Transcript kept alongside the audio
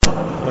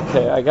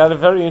Okay, I got a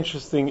very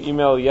interesting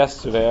email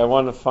yesterday. I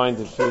want to find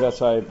it for you.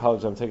 That's why I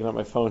apologize. I'm taking out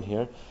my phone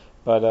here.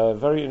 But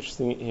very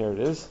interesting. Here it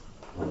is.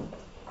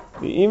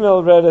 The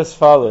email read as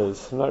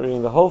follows. I'm not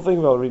reading the whole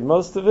thing, but I'll read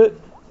most of it.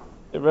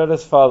 It read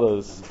as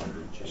follows.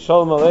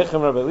 Shalom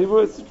Aleichem, Rabbi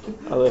Leibowitz.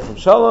 Aleichem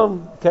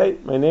Shalom. Okay,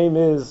 my name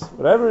is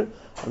whatever.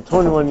 I'm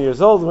 21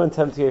 years old. Went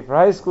to MTA for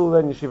high school,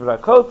 then Yeshiva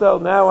Kotel.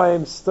 Now I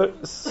am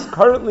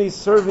currently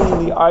serving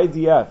in the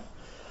IDF.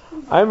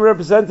 I'm a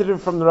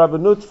representative from the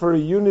Rabbanut for a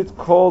unit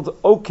called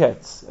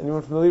OKETS.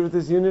 Anyone familiar with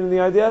this unit in the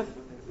IDF?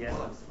 Yes.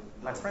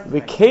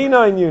 The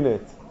Canine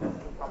unit.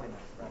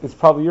 It's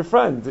probably your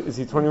friend. Is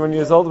he 21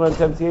 years old, went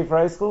to MTA for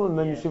high school, and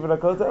then Yeshiva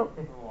Kotel?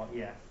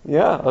 Yeah.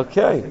 Yeah,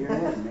 okay.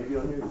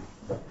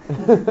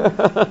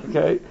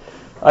 Okay.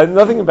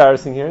 Nothing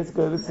embarrassing here. It's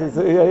good.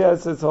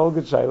 It's all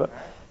good, Shaila.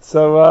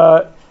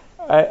 So,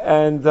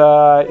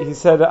 he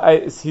said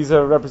he's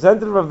a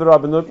representative of the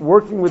Rabbanut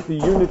working with the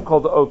unit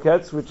called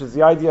OKETS, which is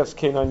the IDF's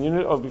Canine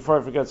unit. Oh, before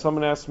I forget,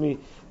 someone asked me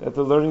that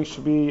the learning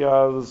should be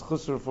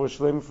L'zchus for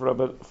Shlem for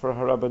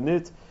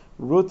Rabbanit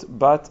Ruth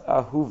Bat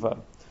Ahuva.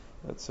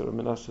 That's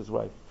Menashe's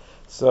wife.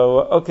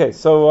 So,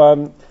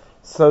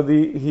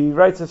 he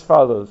writes as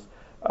follows.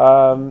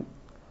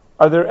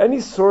 Are there any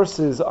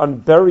sources on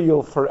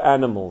burial for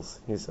animals?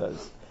 He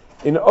says.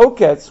 In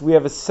OKETS, we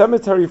have a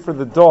cemetery for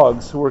the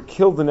dogs who were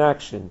killed in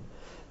action.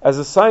 As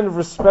a sign of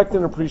respect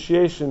and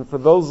appreciation for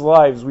those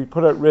lives we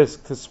put at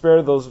risk to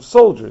spare those of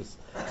soldiers.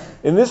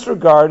 In this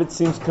regard, it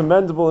seems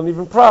commendable and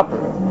even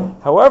proper.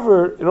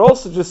 However, it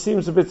also just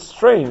seems a bit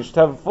strange to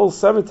have a full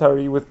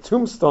cemetery with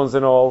tombstones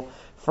and all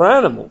for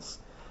animals.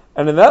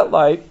 And in that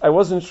light, I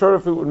wasn't sure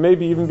if it would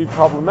maybe even be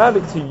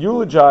problematic to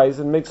eulogize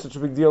and make such a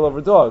big deal over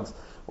dogs.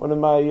 One of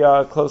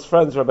my close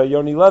friends, Rabbi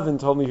Yoni Levin,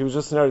 told me he was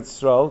just in Eretz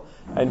Yisrael,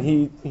 and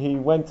he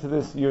went to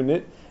this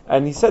unit,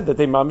 and he said that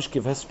they mamish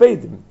give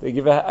hespedim. They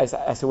give I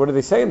said, what do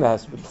they say in the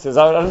hesped? He says,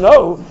 I don't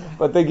know,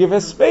 but they give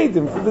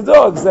hespedim for the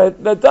dogs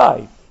that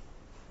die.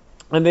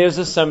 And there's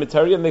a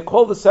cemetery, and they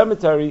call the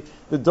cemetery,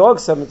 the dog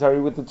cemetery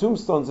with the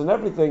tombstones and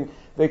everything,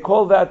 they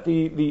call that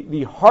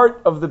the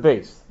heart of the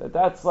base.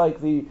 That's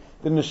like the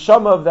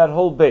neshama of that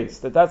whole base.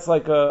 That's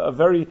like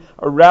a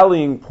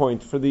rallying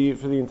point for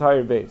the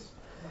entire base.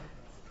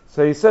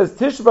 So he says,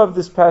 Tisha B'Av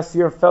this past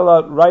year fell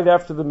out right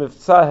after the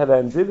Mivtza had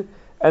ended,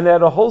 and they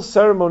had a whole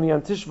ceremony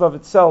on Tisha B'Av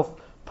itself,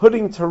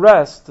 putting to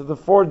rest the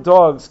 4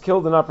 dogs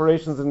killed in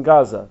operations in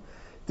Gaza.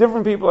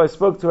 Different people I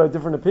spoke to had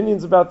different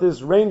opinions about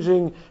this,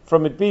 ranging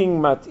from it being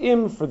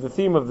mat'im for the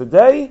theme of the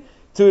day,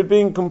 to it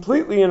being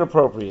completely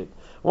inappropriate.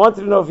 I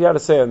wanted to know if you had a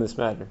say on this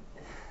matter.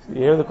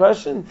 You hear the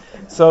question?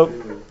 So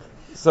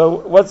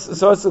what's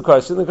the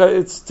question?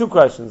 It's 2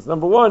 questions.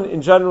 Number 1,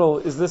 in general,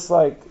 is this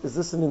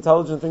an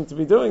intelligent thing to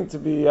be doing? To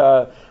be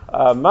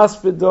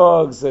maspid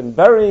dogs and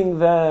burying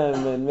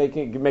them and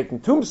making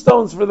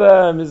tombstones for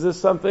them? Is this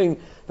something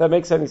that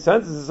makes any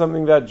sense? Is this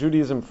something that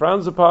Judaism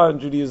frowns upon,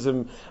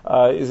 Judaism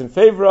is in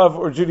favor of,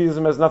 or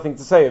Judaism has nothing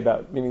to say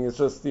about? Meaning it's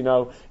just,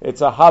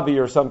 it's a hobby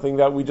or something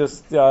that we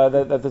just,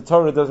 that the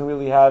Torah doesn't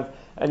really have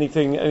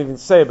anything to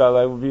say about.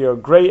 That would be a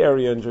gray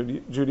area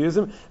in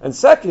Judaism. And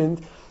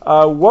second,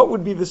 what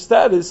would be the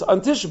status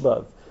on Tisha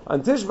B'Av?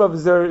 On Tisha B'Av,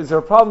 is there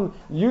a problem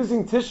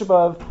using Tisha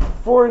B'Av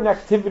for an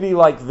activity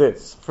like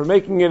this, for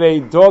making it a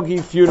doggy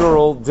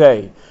funeral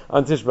day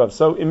on Tisha B'Av?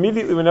 So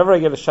immediately, whenever I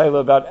get a shaila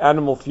about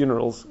animal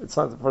funerals, it's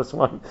not the first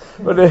one,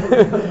 but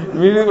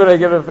immediately when I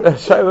get a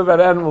shaila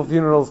about animal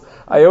funerals,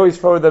 I always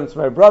forward them to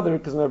my brother,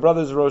 because my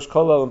brother's a Rosh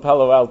Kollel in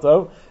Palo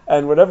Alto,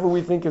 and whatever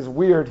we think is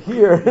weird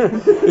here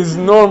is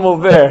normal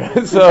there.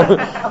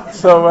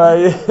 So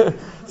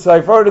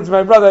I forwarded to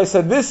my brother. I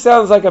said, this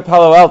sounds like a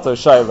Palo Alto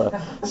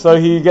shaila. So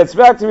he gets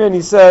back to me and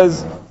he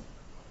says,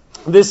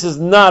 this is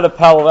not a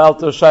Palo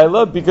Alto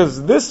shaila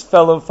because this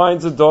fellow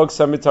finds a dog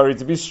cemetery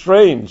to be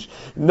strange.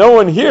 No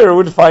one here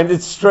would find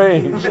it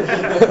strange.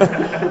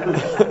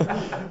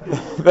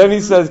 Then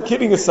he says,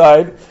 kidding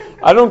aside,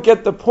 I don't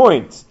get the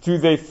point. Do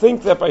they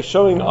think that by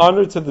showing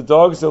honor to the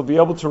dogs, they'll be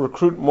able to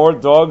recruit more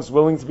dogs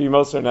willing to be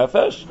Moser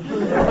Nefesh?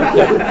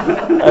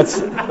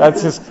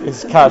 That's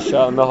his kasha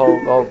on the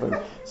whole thing.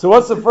 So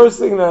what's the first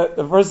thing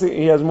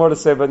he has more to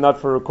say, but not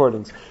for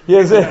recordings.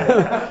 He's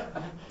a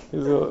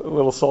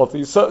little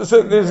salty. So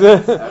there's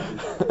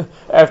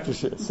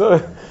aftershare. So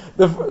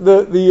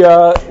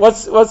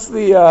what's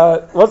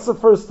the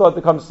first thought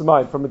that comes to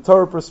mind from a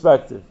Torah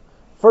perspective?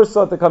 First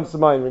thought that comes to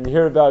mind when you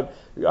hear about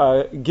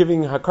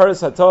giving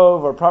hakaras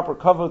hatov or proper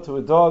kavod to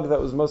a dog that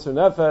was moser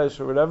nefesh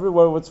or whatever.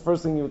 What's the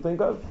first thing you would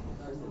think of?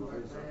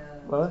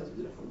 What?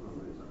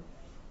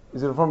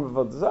 Is it a form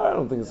of desire? I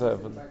don't think it's a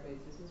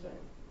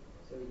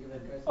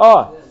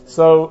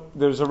so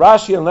there's a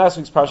Rashi in last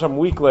week's Parsha, I'm a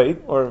week late,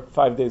 or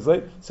 5 days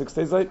late, 6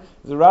 days late.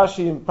 There's a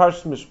Rashi in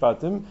Parshas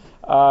Mishpatim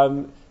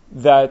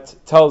that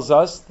tells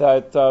us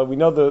that we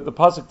know the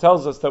pasuk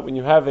tells us that when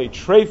you have a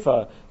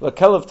treifa,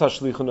 lakelev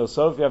tashlichun,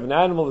 so if you have an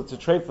animal that's a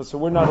treifa, so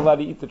we're not allowed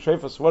to eat the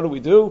treifa. So what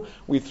do?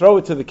 We throw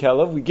it to the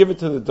kelev, we give it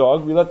to the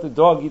dog, we let the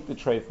dog eat the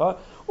treifa,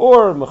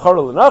 or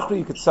Mecharel Nachri,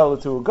 you could sell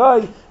it to a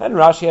guy. And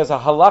Rashi has a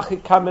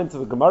halachic comment.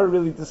 The Gemara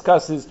really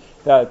discusses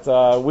that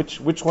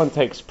which one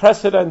takes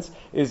precedence.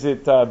 Is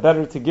it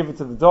better to give it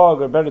to the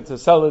dog or better to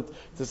sell it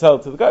to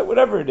the guy?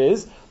 Whatever it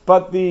is.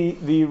 But the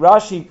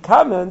Rashi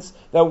comments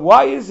that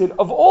why is it,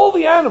 of all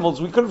the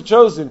animals we could have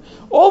chosen,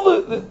 all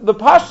the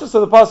pashtus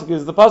of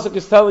the pasuk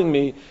is telling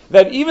me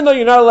that even though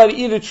you're not allowed to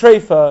eat a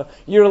treifa,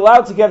 you're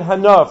allowed to get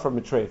hana from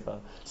a treifa.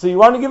 So you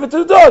want to give it to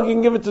the dog, you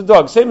can give it to the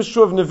dog. Same is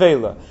true of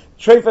nevela.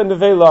 Treifa and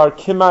nevela are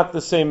kimat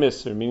the same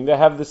isser, meaning they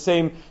have the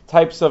same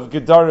types of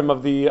gedarim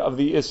of the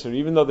isser.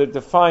 Even though they're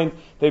defined,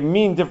 they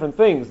mean different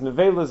things.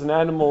 Nevela is an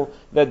animal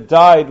that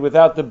died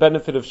without the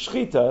benefit of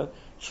shchita.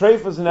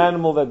 Treifa is an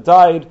animal that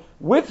died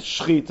with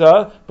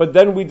shchita, but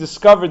then we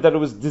discovered that it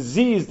was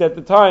diseased at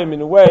the time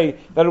in a way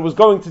that it was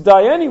going to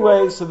die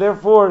anyway, so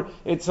therefore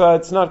it's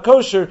not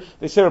kosher.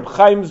 They say Reb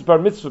Chaim's bar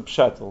mitzvah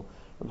pshatel.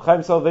 Reb Chaim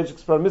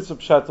Soloveitchik's bar mitzvah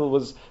pshatel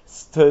was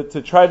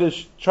to try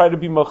to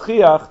be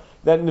mochiach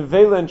that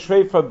nevela and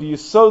treifa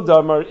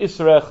b'yisodam are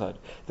isser echad.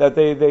 That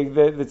they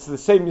it's the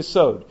same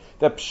yisod.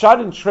 That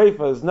pshat and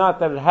treifa is not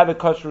that it had a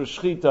kosher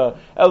shchita.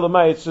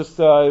 Elamai, it's just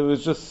it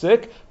was just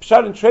sick.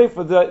 Pshat and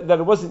treifa that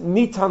it wasn't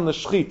nitan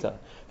l'shchita.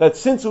 That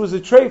since it was a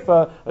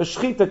treifa, a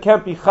shchita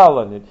can't be chal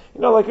on it.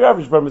 You know, like your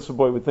average bar mitzvah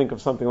boy would think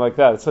of something like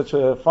that. It's such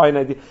a fine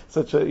idea.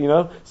 So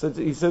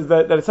he says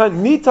that it's not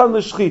nitan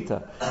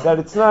l'shchita. That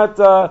it's not.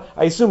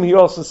 I assume he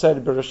also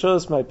said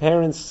Beracha, my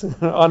parents,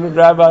 honored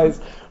rabbis,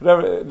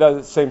 whatever. That's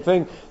the same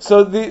thing.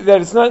 So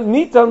that it's not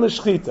nitan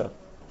l'shchita.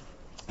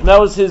 And that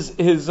was his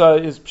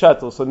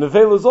pshatel. So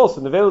nevela is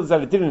also nevela is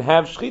that it didn't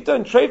have shchita,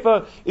 and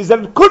treifa is that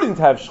it couldn't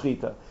have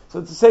shchita. So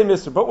it's the same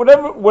isser. But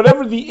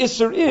whatever the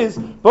isser is,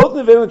 both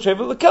nevela and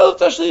treifa, l'kelev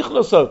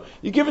tashlichno. So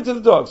you give it to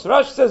the dog. So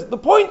Rashi says the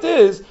point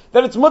is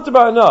that it's mutar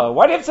ba'ana.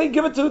 Why do you have to say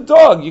give it to the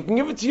dog? You can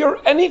give it to your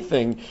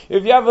anything.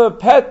 If you have a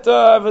pet,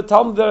 I have a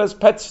Talmud that has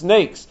pet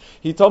snakes.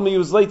 He told me he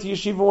was late to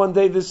yeshiva one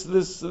day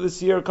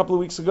this year, a couple of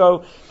weeks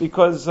ago,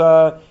 because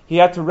he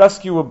had to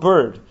rescue a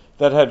bird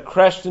that had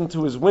crashed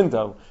into his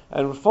window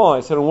and would fall.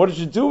 I said, "And what did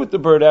you do with the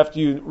bird after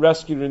you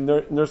rescued it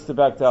and nursed it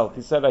back to health?"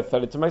 He said, "I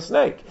fed it to my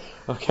snake."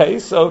 Okay,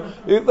 so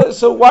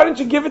why don't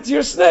you give it to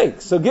your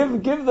snake? So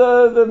give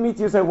the meat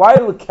to your snake. Why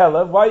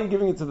lekelev? Why are you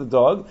giving it to the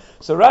dog?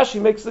 So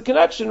Rashi makes the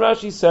connection.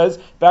 Rashi says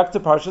back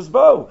to Parshas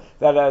Bo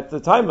that at the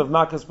time of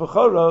Makas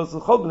Bechoros,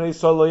 l'chol bnei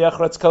Yisrael lo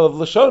yachratz kelev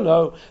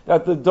l'shono,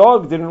 that the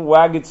dog didn't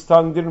wag its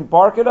tongue, didn't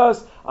bark at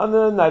us on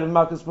the night of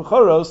Makas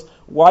Bechoros.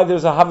 Why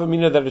there's a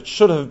havamina that it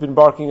should have been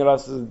barking at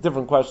us is a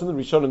different question that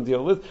we shouldn't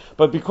deal with.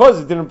 But because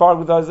it didn't bark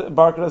at us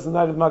on the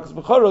night of Makas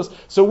Bechoros,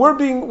 so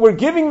we're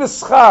giving the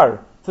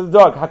schar to the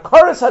dog,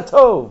 hakaras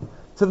hatov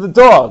to the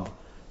dog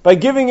by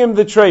giving him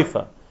the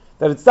treifa.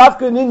 That it's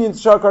dafka and Indian to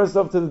show hakaras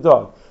hatov to the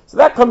dog. So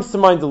that comes to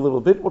mind a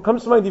little bit. What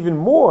comes to mind even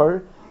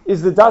more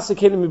is the Das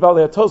Kenim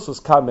Mibali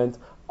Atosos comment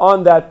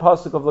on that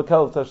pasuk of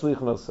L'kelev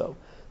Tashlichno. So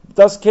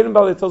Das Kenim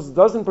Mibali Atosos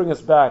doesn't bring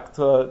us back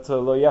to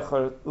Lo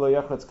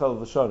Yechretz Kelev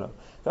L'shono.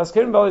 Das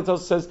Kenim Mibali Atosos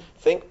says,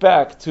 think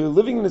back to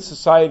living in a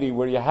society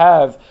where you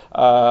have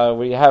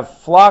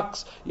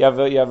flocks, you have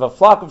a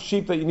flock of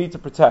sheep that you need to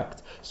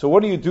protect. So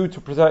what do you do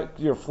to protect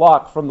your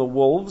flock from the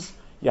wolves?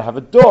 You have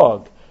a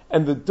dog.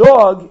 And the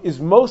dog is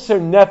Moser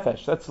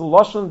Nefesh. That's the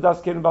Lashon of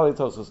Das Kenim Mibali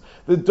Atosos.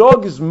 The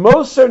dog is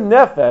Moser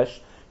Nefesh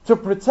to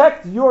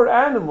protect your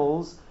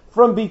animals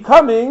from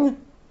becoming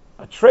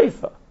a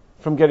treifa,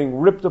 from getting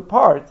ripped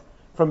apart,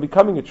 from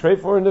becoming a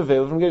treifa or a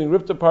nevela, from getting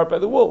ripped apart by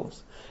the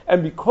wolves.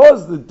 And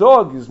because the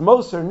dog is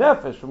Moser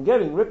Nefesh from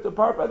getting ripped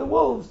apart by the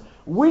wolves,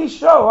 we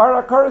show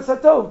our hakaras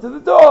hatov to the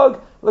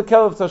dog,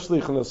 l'kelev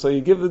tashlichno. So you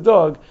give the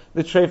dog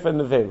the treifa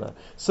and nevela.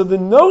 So the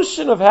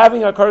notion of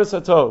having hakaras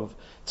hatov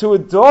to a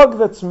dog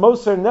that's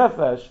Moser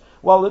Nefesh,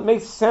 while it may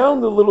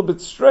sound a little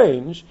bit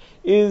strange,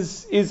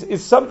 is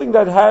something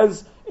that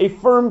has a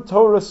firm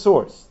Torah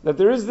source. That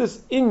there is this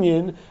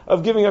inyan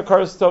of giving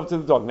hakaras hatov to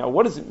the dog. Now,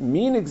 what does it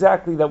mean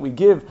exactly that we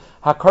give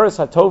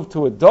hakaras hatov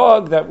to a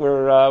dog, that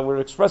we're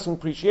expressing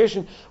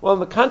appreciation? Well, in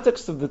the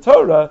context of the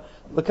Torah,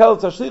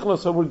 l'kelev tashlichno,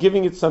 so we're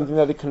giving it something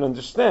that it can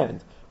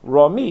understand.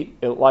 Raw meat,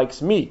 it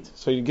likes meat,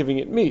 so you're giving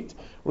it meat.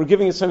 We're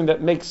giving it something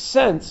that makes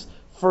sense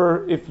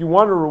for if you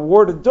want to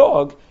reward a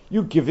dog,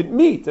 you give it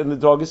meat, and the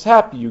dog is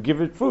happy. You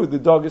give it food, the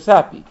dog is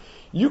happy.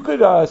 You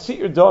could sit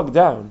your dog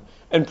down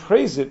and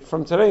praise it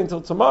from today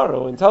until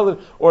tomorrow, and tell it,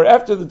 or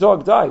after the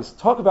dog dies,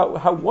 talk about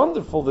how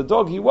wonderful the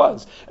dog he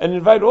was, and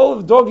invite all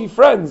of the doggy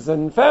friends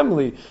and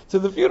family to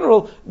the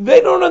funeral.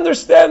 They don't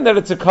understand that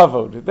it's a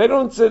kavod. They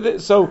don't say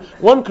that, so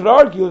one could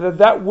argue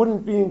that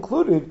wouldn't be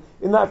included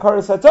in the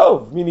hakaras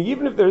hatov. Meaning,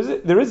 even if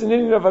there is an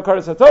Indian of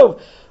hakaras hatov,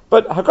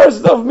 but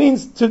hakaras hatov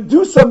means to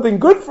do something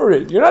good for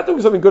it. You're not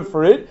doing something good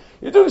for it.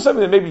 You're doing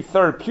something that may be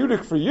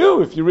therapeutic for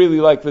you if you really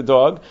like the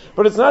dog,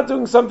 but it's not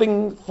doing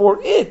something for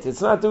it.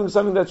 It's not doing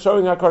something that's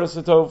showing hakaras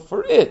hatov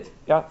for it.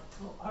 Yeah.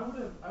 Well, I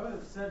would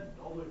have said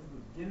all the way from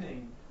the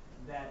beginning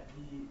that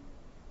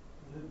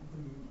the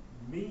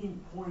main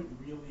point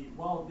really,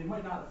 well, they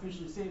might not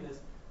officially say this,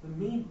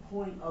 the main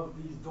point of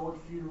these dog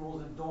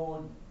funerals and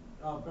dog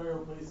burial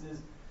places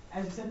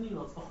as you said,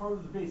 it's the heart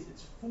of the base.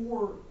 It's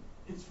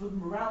for the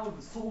morale of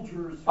the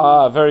soldiers.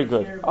 Very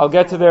good. I'll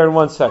get to there in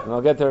 1 second.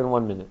 I'll get there in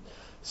 1 minute.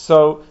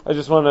 So I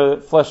just want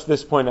to flesh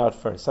this point out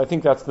first. I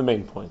think that's the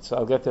main point. So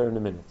I'll get there in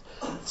a minute.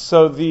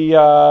 So the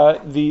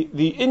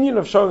inyan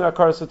of showing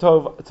Hakaras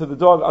HaTov to the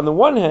dog, on the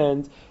one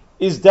hand,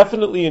 is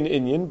definitely an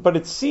inyan, but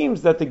it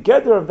seems that the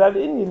gather of that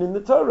inyan in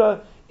the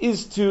Torah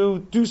is to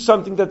do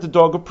something that the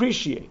dog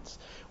appreciates.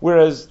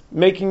 Whereas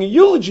making a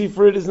eulogy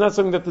for it is not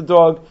something that the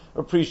dog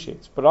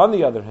appreciates. But on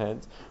the other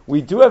hand,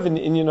 we do have an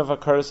inyan of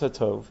Hakaras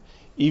HaTov,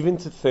 even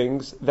to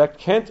things that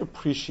can't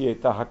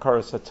appreciate the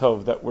Hakaras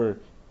HaTov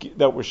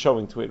that we're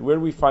showing to it. Where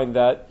do we find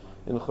that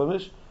in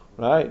Chumash?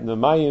 Right, the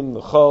Mayim,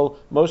 the Chol,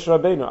 Moshe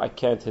Rabbeinu. I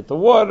can't hit the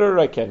water.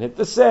 I can't hit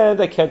the sand.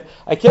 I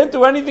can't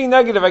do anything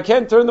negative. I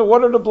can't turn the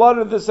water to blood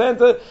or the sand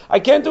to. I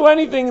can't do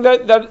anything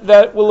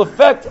that will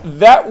affect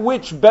that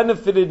which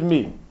benefited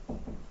me.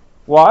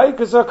 Why?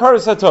 Because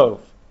Hakaras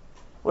HaTov.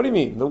 What do you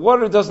mean? The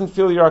water doesn't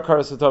feel your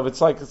Hakaras HaTov.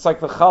 It's like the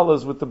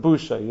challahs with the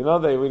busha.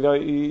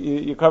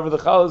 You cover the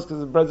challahs because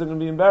the bread's going to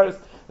be embarrassed.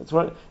 It's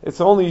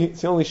the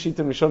only sheet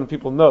in Rishonim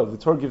people know. The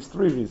Torah gives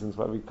 3 reasons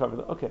why we cover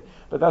the. Okay,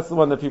 but that's the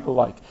one that people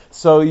like.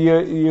 So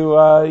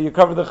you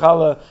cover the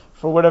challah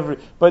for whatever.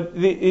 But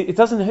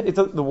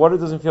the water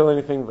doesn't feel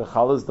anything. The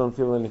challahs don't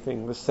feel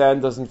anything. The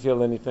sand doesn't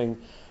feel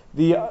anything.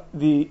 The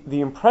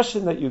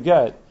impression that you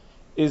get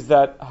is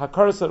that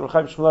Hakaras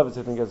Chaim Shmulevitz,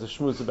 I think, has a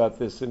shmuz about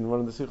this in one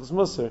of the Sichos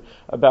Musar,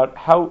 about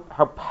how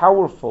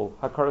powerful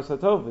Hakaras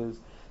HaTov is,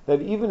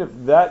 that even if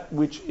that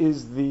which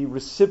is the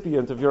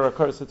recipient of your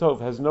Hakaras HaTov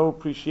has no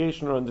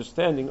appreciation or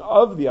understanding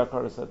of the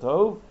Hakaras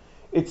HaTov,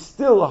 it's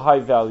still a high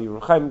value.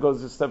 Chaim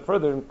goes a step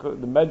further in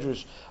the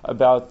Medrash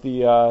about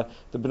the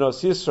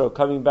Bnos Yisro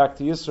coming back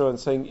to Yisro and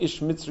saying, Ish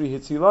Mitzri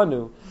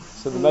Hitzilanu.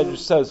 So the Medrash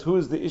says, who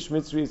is the Ish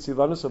Mitzri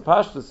Hitzilanu? So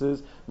Pashtus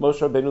is, Moshe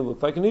Rabbeinu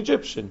looked like an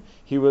Egyptian.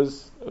 He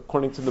was,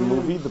 according to the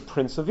movie, the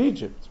Prince of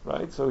Egypt,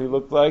 right? So he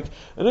looked like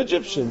an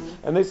Egyptian.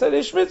 And they said,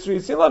 Ish Mitzri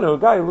Hitzilanu, a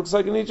guy who looks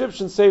like an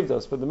Egyptian saved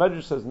us. But the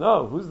Medrash says,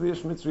 no, who's the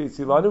Ish Mitzri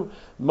Hitzilanu?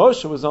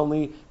 Moshe was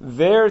only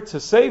there to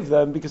save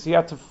them because he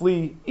had to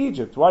flee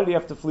Egypt. Why did he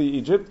have to flee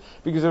Egypt?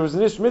 Because there was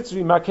an Ish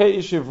Mitzri, Makeh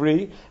Ish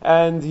Ivri,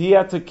 and he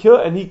had to kill,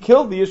 and he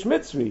killed the Ish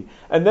Mitzri.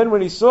 And then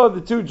when he saw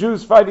the 2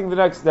 Jews fighting the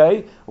next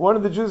day, one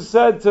of the Jews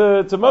said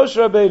to Moshe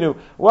Rabbeinu,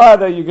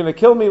 what, are you going to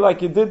kill me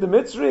like you did the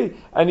Mitzri?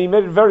 And he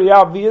made it very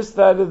obvious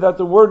that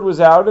the word was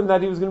out and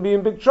that he was going to be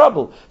in big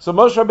trouble. So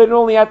Moshe Rabbeinu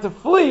only had to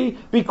flee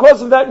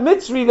because of that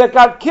Mitzri that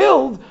got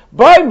killed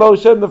by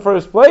Moshe in the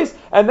first place,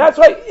 and that's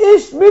why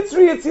Ish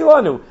Mitzri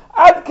Yitzilanu.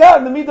 Ad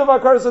kan, the midah of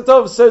Hakaras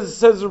HaTov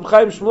says Reb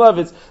Chaim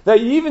Shmulevitz,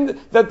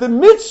 that the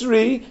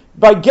Mitzri,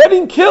 by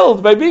getting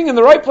killed, by being in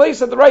the right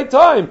place at the right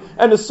time,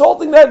 and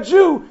assaulting that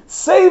Jew,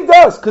 saved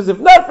us. Because if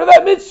not for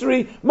that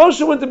Mitzri,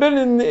 Moshe wouldn't have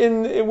been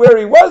in where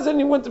he was, and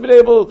he wouldn't have been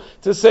able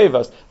to save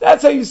us.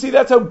 That's how you see,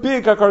 that's how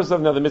big Hakaras HaTov.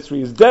 Now the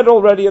Mitzri is dead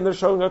already, and they're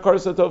showing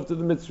Hakaras HaTov to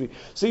the Mitzri.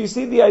 So you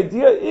see, the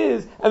idea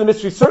is, and the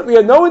Mitzri certainly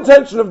had no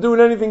intention of doing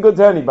anything good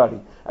to anybody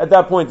at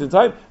that point in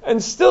time,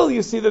 and still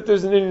you see that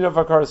there's an inyan of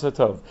Hakaras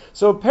HaTov.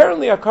 So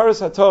apparently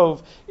Hakaras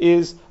HaTov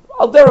is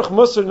al derech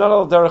musar, not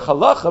al derech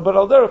halacha, but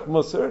al derech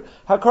musar.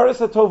 Hakaras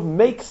HaTov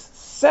makes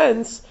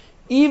sense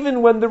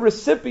even when the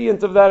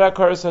recipient of that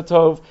Hakaras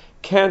HaTov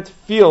can't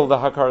feel the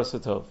Hakaras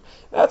HaTov.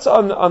 That's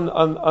on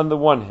the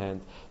one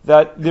hand,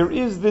 that there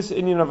is this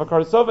inyan of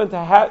Hakaras HaTov,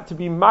 and to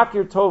be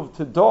makir tov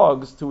to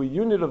dogs, to a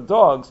unit of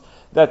dogs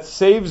that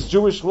saves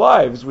Jewish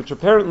lives, which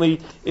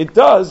apparently it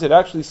does, it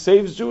actually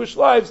saves Jewish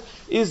lives,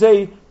 is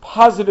a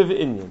positive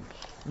inyan.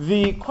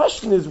 The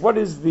question is, what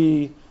is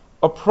the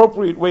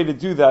appropriate way to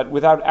do that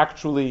without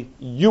actually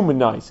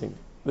humanizing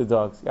the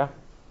dogs? Yeah?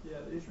 Yeah,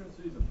 the issue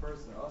is a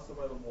person. Also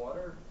by the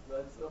water,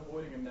 that's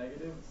avoiding a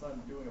negative, it's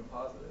not doing a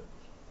positive.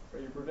 Or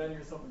you're preventing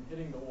yourself from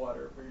hitting the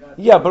water. But you're not.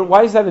 Yeah, but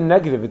why is that a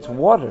negative? It's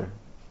water.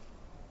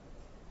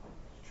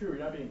 It's true, you're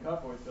not being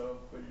kafoi, so,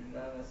 but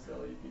you're not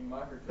necessarily being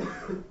makir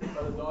tov.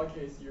 By the dog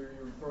case, you're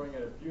throwing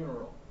at a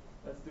funeral.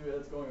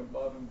 That's going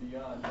above and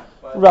beyond.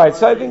 By Right,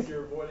 so I think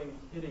you're avoiding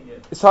hitting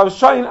it. So I was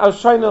trying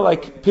to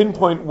like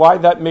pinpoint why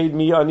that made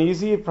me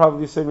uneasy.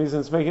 Probably the same reason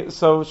it's making it.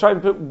 So I was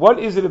trying to what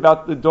is it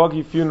about the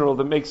doggy funeral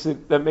that makes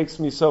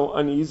me so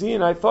uneasy?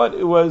 And I thought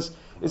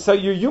it's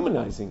that you're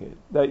humanizing it,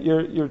 that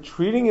you're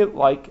treating it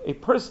like a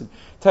person.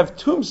 To have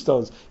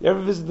tombstones. You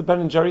ever visit the Ben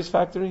and Jerry's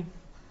factory?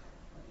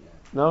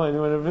 No,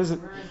 anyone ever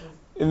visit?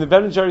 In the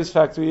Ben and Jerry's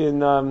factory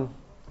in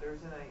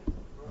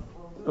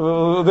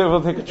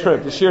We'll take a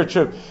trip, a sheer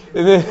trip.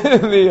 I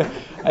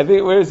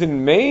think where is it,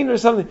 in Maine or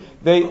something?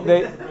 They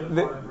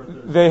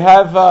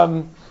have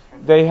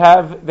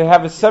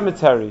a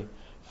cemetery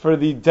for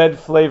the dead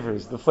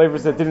flavors, the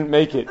flavors that didn't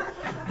make it.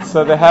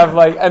 So they have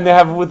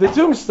with the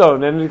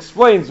tombstone, and it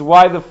explains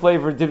why the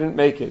flavor didn't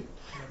make it.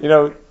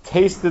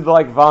 tasted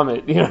like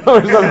vomit, or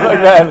something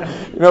like that.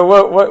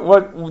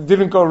 What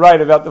didn't go right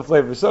about the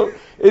flavor. So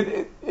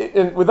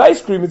and with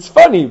ice cream, it's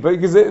funny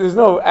because there's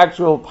no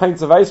actual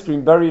pints of ice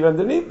cream buried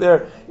underneath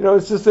there.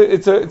 It's just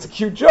it's a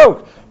cute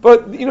joke.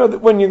 But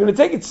when you're going to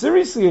take it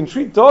seriously and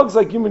treat dogs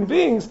like human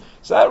beings,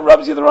 so that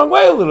rubs you the wrong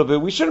way a little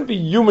bit. We shouldn't be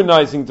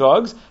humanizing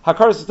dogs.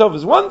 Hakar Satov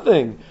is one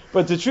thing,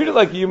 but to treat it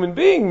like a human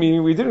being,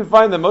 meaning we didn't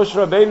find that Moshe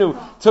Rabbeinu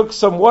took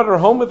some water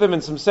home with him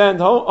and some sand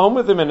home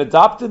with him and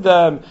adopted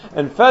them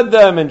and fed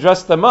them and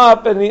dressed them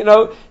up, and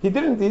he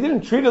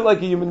didn't treat it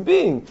like a human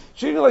being.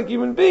 Treating it like a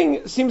human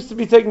being seems to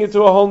be taking it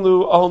to a whole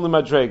new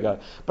madrega.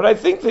 But I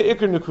think the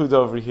Iker Nukud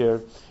over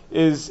here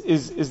is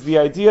the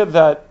idea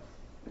that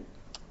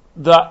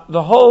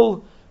the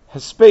whole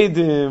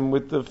Hespedim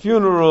with the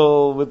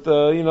funeral, with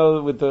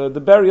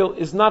the burial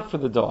is not for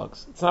the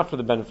dogs. It's not for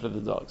the benefit of the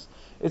dogs.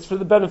 It's for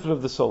the benefit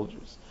of the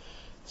soldiers.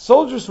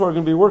 Soldiers who are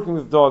going to be working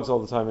with dogs all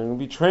the time and going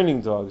to be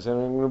training dogs and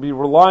are going to be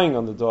relying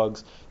on the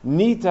dogs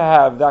need to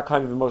have that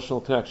kind of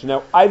emotional connection.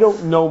 Now, I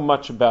don't know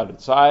much about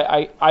it, so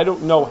I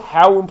don't know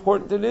how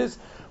important it is,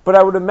 but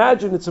I would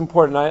imagine it's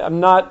important. I'm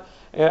not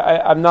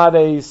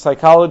a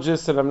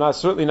psychologist, and I'm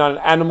certainly not an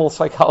animal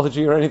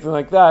psychology or anything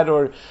like that.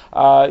 Or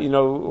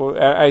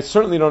I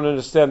certainly don't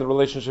understand the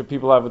relationship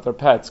people have with their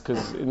pets,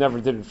 because it never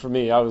did it for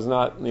me. I was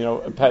not,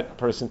 a pet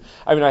person.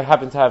 I mean, I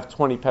happen to have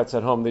 20 pets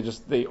at home.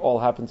 They all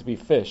happen to be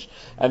fish,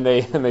 and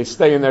they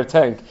stay in their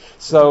tank.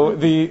 So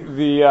and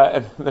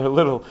they're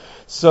little.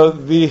 So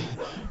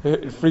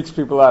it freaks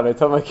people out. I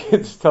tell my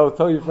kids,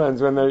 tell your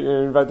friends when you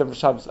invite them for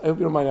Shabbos, I hope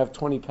you don't mind, I have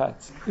 20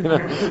 pets. They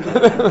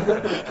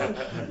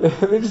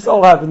just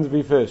all happen to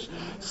be fish.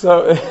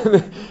 So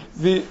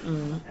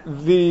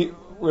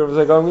where was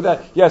I going with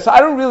that? Yeah, so I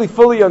don't really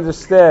fully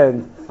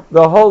understand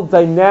the whole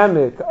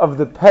dynamic of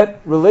the pet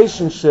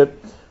relationship.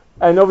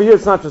 And over here,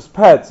 it's not just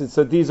pets. It's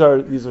that these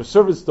are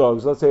service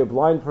dogs. Let's say a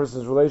blind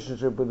person's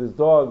relationship with his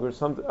dog or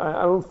something.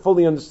 I don't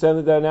fully understand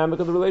the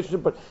dynamic of the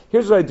relationship, but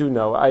here's what I do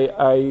know.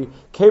 I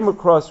came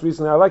across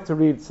recently. I like to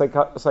read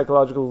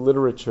psychological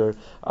literature,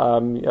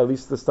 at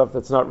least the stuff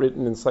that's not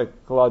written in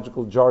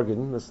psychological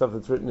jargon, the stuff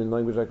that's written in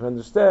language I can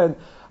understand.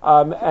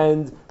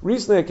 And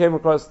recently, I came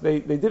across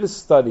they did a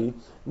study.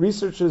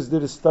 Researchers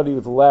did a study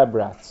with lab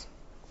rats,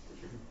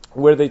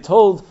 where they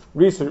told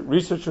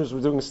researchers were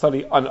doing a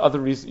study on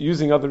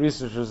using other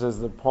researchers as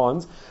the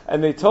pawns,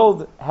 and they told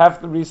the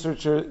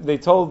researchers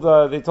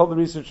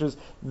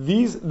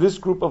this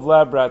group of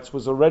lab rats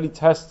was already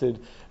tested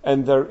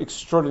and they're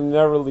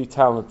extraordinarily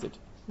talented.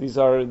 This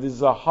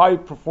is a high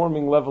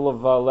performing level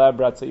of lab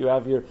rats that you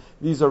have here.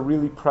 These are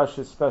really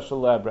precious, special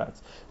lab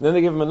rats. And then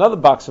they gave them another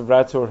box of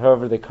rats, or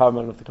however they come. I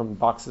don't know if they come in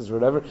boxes or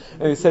whatever.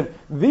 And they said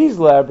these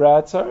lab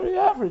rats are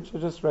average,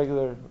 they're just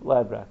regular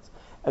lab rats.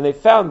 And they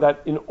found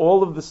that in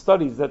all of the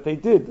studies that they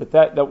did,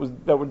 that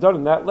were done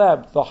in that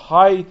lab,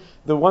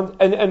 the ones,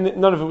 and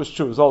none of it was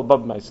true. It was all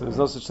above mice. So there's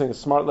no such thing as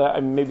smart lab. I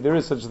mean, maybe there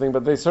is such a thing,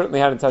 but they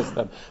certainly hadn't tested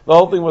them. The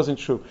whole thing wasn't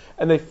true.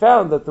 And they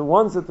found that the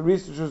ones that the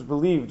researchers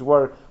believed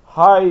were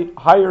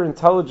higher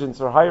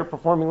intelligence or higher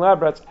performing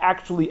lab rats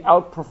actually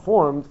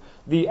outperformed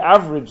the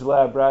average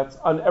lab rats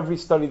on every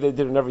study they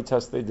did and every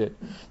test they did.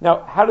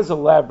 Now, how does a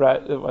lab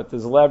rat?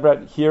 Does a lab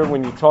rat hear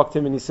when you talk to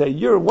him and you say,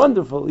 "You're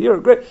wonderful, you're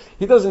great"?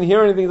 He doesn't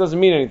hear anything. It doesn't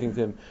mean anything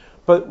to him.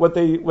 But what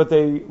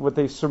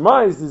they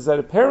surmised is that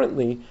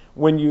apparently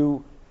when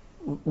you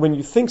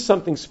think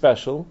something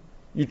special,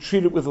 you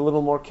treat it with a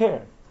little more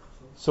care.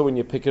 So when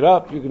you pick it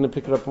up, you're going to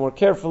pick it up more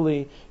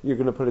carefully. You're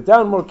going to put it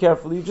down more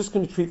carefully. You're just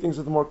going to treat things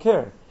with more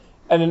care.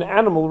 And an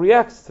animal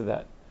reacts to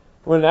that.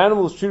 When an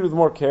animal is treated with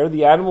more care,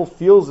 the animal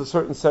feels a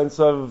certain sense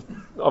of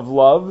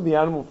love, the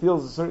animal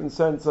feels a certain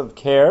sense of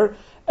care,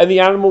 and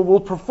the animal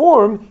will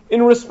perform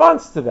in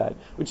response to that,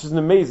 which is an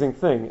amazing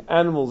thing.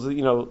 Animals,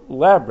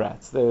 lab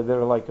rats, they're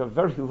like a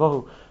very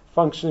low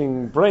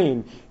functioning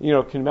brain.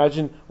 Can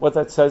imagine what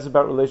that says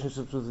about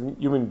relationships with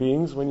human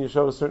beings when you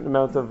show a certain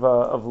amount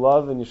of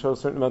love and you show a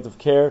certain amount of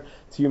care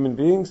to human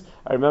beings.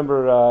 I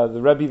remember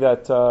the Rebbe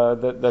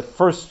that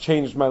first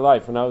changed my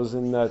life when I was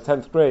in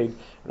 10th grade,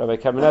 Rabbi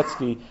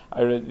Kamenetsky.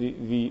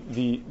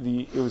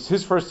 It was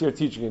his first year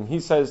teaching, and he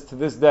says to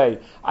this day,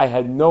 I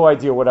had no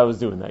idea what I was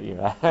doing that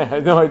year. I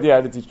had no idea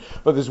how to teach.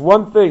 But there's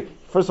one thing.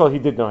 First of all, he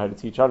did know how to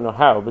teach. I don't know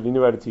how, but he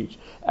knew how to teach.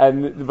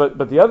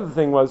 But the other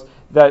thing was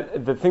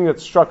that the thing that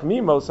struck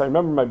me most, I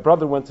remember my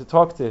brother went to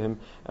talk to him,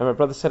 and my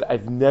brother said,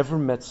 I've never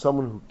met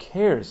someone who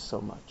cares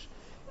so much.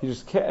 He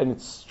just cares. And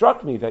it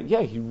struck me that,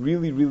 he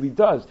really, really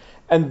does.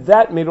 And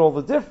that made all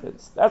the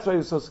difference. That's why he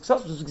was so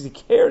successful, just because he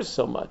cares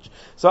so much.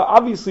 So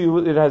obviously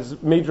it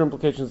has major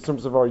implications in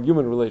terms of our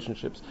human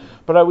relationships.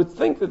 But I would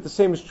think that the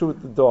same is true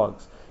with the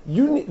dogs.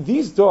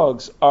 These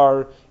dogs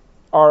are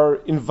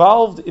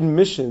involved in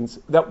missions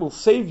that will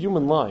save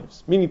human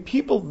lives. Meaning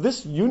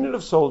this unit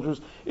of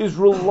soldiers is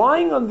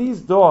relying on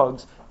these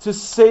dogs to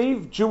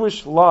save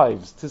Jewish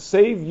lives, to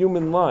save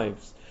human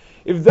lives.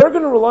 If they're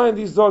going to rely on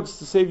these dogs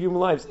to save human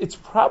lives, it's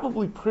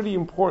probably pretty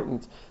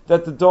important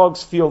that the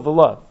dogs feel the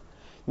love.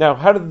 Now,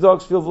 how do the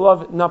dogs feel the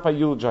love? Not by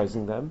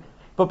eulogizing them,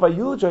 but by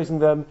eulogizing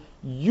them,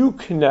 you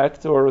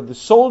connect, or the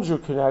soldier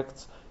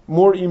connects,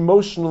 more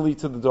emotionally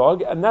to the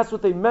dog, and that's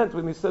what they meant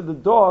when they said the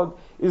dog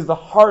is the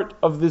heart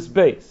of this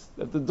base.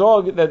 That the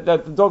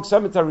dog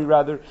cemetery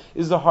rather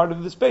is the heart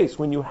of this base.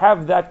 When you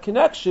have that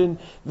connection,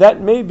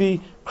 that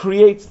maybe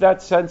creates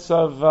that sense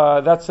of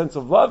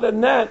love,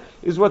 and that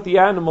is what the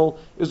animal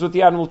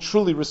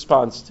truly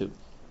responds to.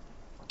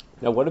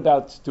 Now, what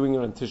about doing it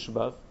on Tisha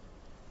B'Av?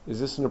 Is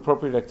this an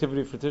appropriate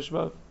activity for Tisha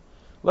B'Av?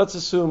 Let's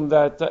assume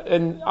that,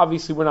 and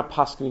obviously we're not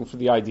poskening for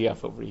the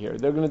IDF over here.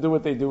 They're going to do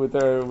what they do with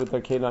their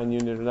Canine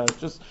unit, and that's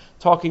just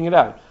talking it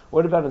out.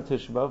 What about on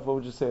Tisha B'Av? What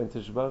would you say on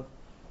Tisha B'Av?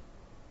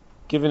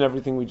 Given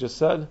everything we just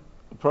said,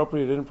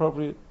 appropriate,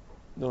 inappropriate?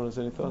 No one has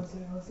any thoughts?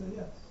 I would say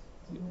yes.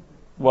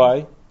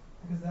 Why?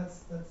 Because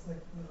that's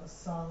like a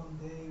solemn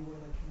day where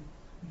like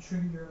you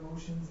trigger your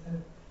emotions,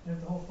 and if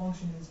the whole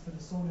function is for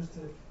the soldiers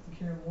to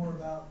care more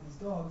about these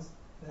dogs,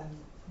 then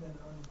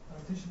on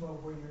Tisha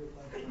B'Av where you're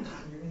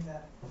in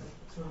that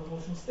sort of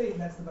emotional state,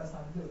 that's the best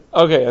time to do it.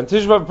 Okay, on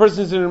Tisha B'Av, a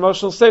person is in an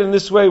emotional state, and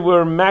this way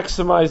we're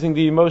maximizing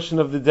the emotion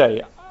of the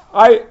day.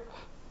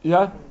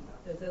 Yeah?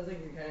 It sounds like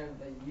you're kind of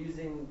like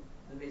using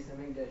the Beis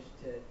Hamikdash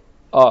to...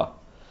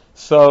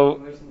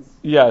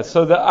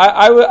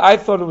 I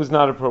thought it was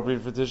not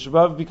appropriate for Tisha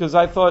B'Av, because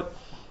I thought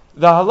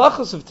the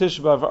halachas of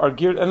Tisha B'Av are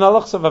geared, and the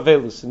halachas of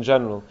Avelus in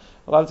general,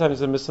 a lot of times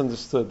they're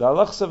misunderstood. The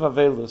halachas of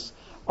Avelus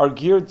are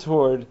geared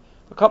toward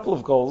a couple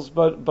of goals,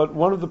 but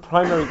one of the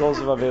primary goals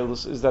of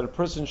Avelus is that a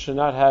person should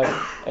not have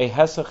a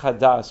hesach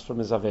hadas from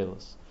his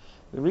Avelus.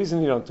 The reason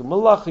you don't do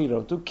malacha, you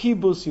don't do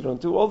kibbutz, you don't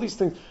do all these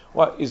things.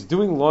 What, is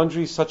doing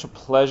laundry such a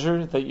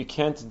pleasure that you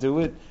can't do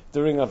it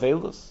during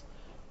Avelus?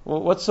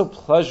 Well, what's so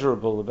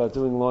pleasurable about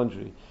doing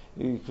laundry?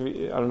 I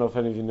don't know if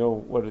any of you know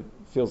what it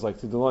feels like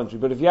to do laundry,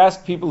 but if you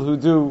ask people who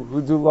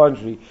do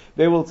laundry,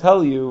 they will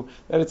tell you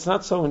that it's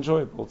not so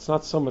enjoyable, it's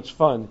not so much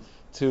fun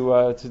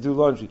to do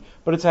laundry.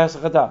 But it's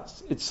hesach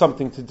hadas. It's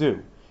something to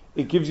do.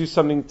 It gives you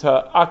something to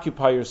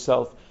occupy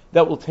yourself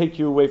that will take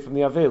you away from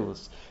the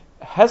Avelus.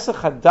 Hesach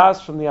hadas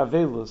from the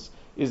Avelus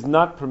is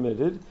not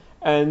permitted,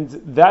 and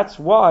that's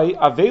why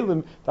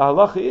Avelim, the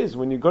halacha is,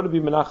 when you go to be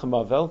Menachem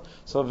Avel,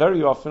 so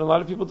very often, a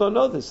lot of people don't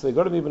know this, they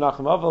go to be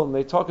Menachem Avel and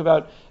they talk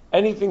about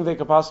anything they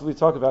could possibly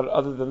talk about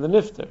other than the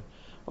nifter.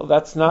 Well,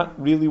 that's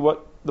not really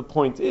what the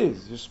point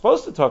is. You're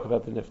supposed to talk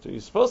about the nifter.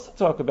 You're supposed to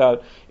talk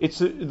about,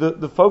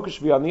 the focus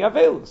should be on the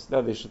Avelus.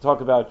 Now they should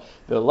talk about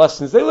the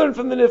lessons they learned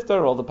from the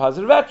nifter, all the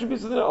positive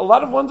attributes, a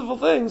lot of wonderful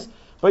things,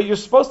 but you're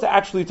supposed to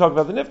actually talk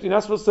about the nifter. You're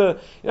not supposed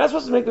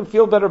to make them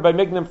feel better by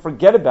making them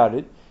forget about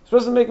it. You're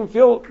supposed to make them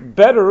feel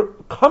better,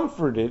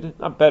 comforted,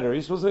 not better,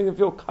 you're supposed to make them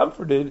feel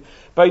comforted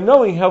by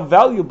knowing how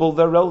valuable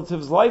their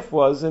relative's life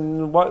was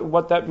and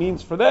what that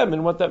means for them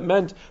and what that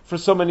meant for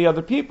so many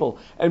other people.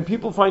 And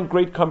people find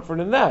great comfort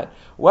in that.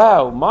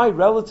 Wow, my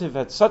relative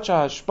had such a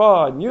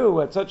hashpah on you,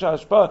 had such a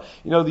hashpah,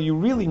 that you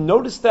really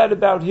noticed that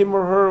about him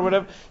or her or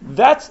whatever.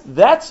 That's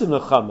a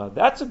nechama.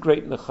 That's a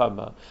great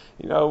nechama.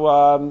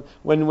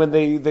 When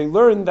they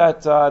learn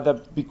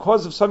that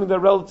because of something their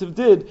relative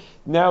did,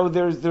 now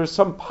there's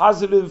some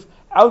positive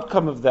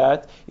outcome of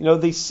that.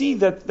 They see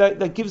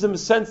that gives them a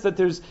sense that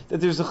there's a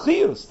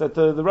chiyus, that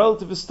the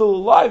relative is still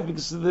alive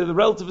because the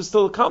relative is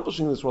still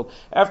accomplishing this world.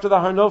 After the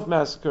Har Nov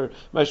massacre,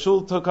 my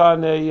shul took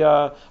on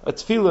a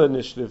tefillah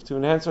initiative to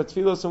enhance our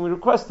tefillah, and we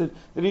requested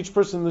that each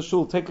person in the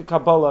shul take a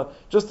Kabbalah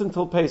just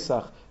until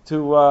Pesach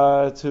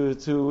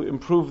to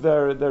improve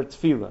their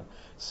tefillah.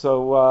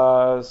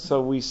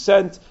 So we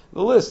sent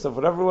the list of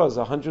whatever it was,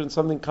 100 and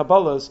something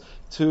Kabbalahs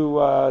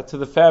to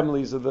the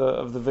families of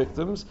the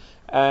victims,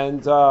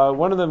 and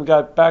one of them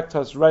got back to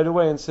us right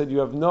away and said, "You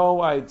have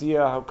no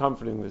idea how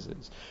comforting this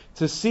is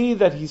to see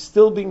that he's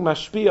still being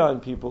mashpia on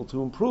people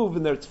to improve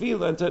in their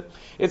tefillah, and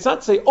it's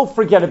not to say, oh,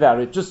 forget about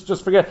it,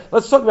 just forget.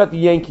 Let's talk about the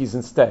Yankees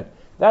instead."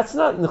 That's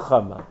not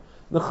nechama.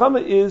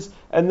 Nechama is,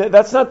 and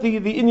that's not the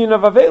inyan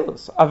of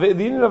Avelus.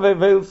 The inyan of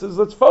Avelus is,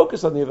 let's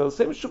focus on the Avelus.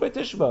 Same as true by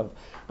Tisha B'Av.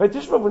 By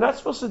Tisha B'Av, we're not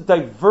supposed to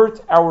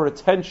divert our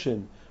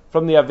attention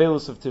from the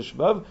Avelus of Tisha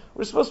B'Av.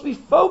 We're supposed to be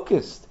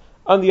focused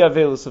on the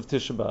Avelus of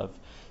Tisha B'Av.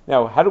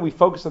 Now, how do we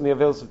focus on the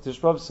Avelus of Tisha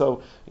B'Av?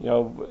 So,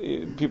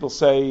 people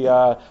say,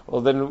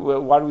 well, then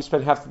why do we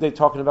spend half the day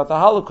talking about the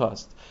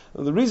Holocaust?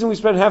 Well, the reason we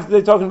spend half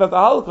the day talking about the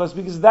Holocaust is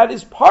because that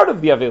is part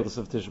of the Avelus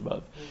of Tisha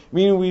B'Av.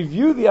 Meaning we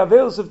view the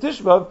Avelus of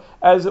Tisha B'Av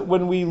as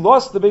when we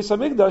lost the Beis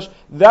HaMikdash,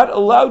 that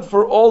allowed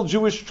for all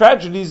Jewish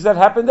tragedies that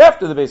happened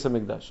after the Beis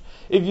HaMikdash.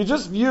 If you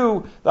just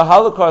view the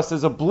Holocaust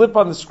as a blip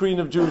on the screen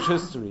of Jewish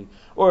history,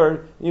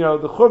 or the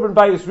Churban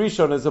Bayis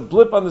Rishon as a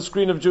blip on the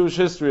screen of Jewish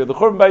history, or the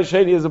Churban Bayis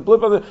Sheni as a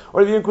blip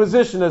or the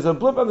Inquisition as a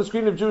blip on the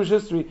screen of Jewish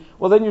history,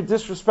 well, then you're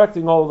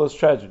disrespecting all of those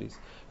tragedies,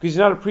 because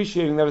you're not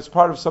appreciating that it's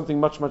part of something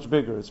much, much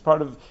bigger. It's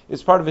part of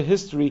a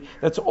history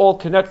that's all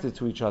connected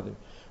to each other.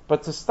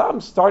 But to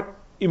start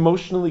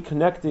emotionally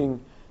connecting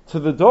to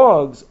the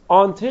dogs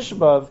on Tisha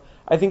B'Av,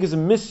 I think is a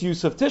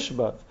misuse of Tisha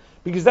B'Av,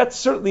 because that's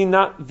certainly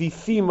not the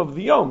theme of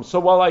the Yom.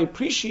 So while I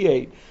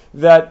appreciate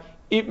that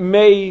it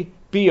may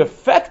be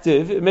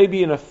effective, it may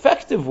be an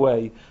effective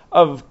way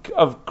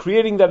of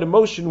creating that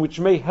emotion which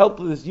may help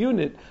this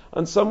unit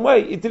on some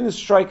way, it didn't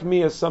strike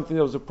me as something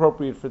that was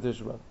appropriate for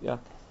Tisha B'Av. Yeah.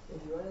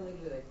 If you want to look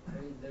at it like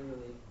very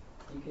literally,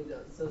 you could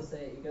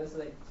also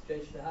like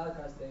stretch the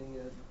Holocaust thing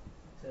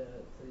to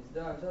these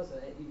dogs also.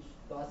 Each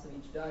loss of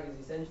each dog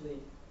is essentially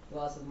the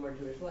loss of more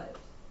Jewish lives.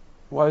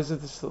 Why is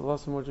it the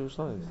loss of more Jewish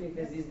lives?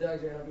 Because these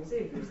dogs are helping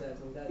save Jewish lives.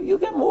 You'll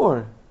get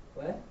more.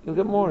 What? You'll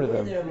get more of Yeah,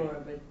 them. there are more,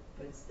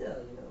 but still,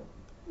 you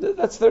know.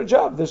 That's their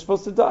job. They're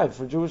supposed to die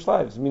for Jewish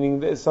lives. Meaning,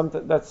 there's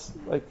something that's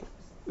like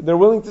they're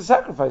willing to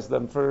sacrifice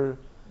them for.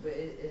 But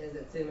it has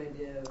that same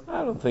idea of.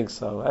 I don't think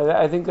so.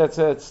 I think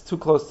it's too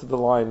close to the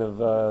line of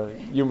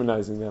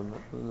humanizing them.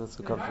 That's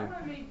the I country. want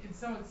to make it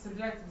somewhat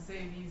subjective to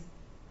say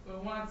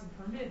want to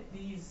permit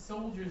these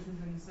soldiers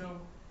who've been so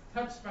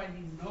touched by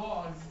these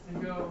dogs to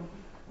go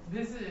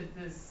visit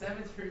this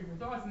cemetery for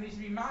dogs, and they should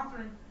be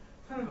monitoring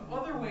kind of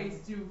other ways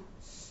to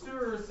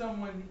stir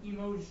someone's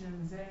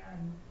emotions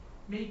and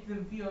make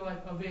them feel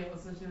like avail,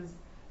 such as,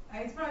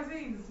 it's probably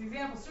saying this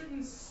example,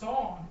 certain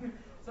song.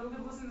 Someone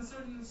could listen to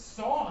certain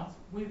songs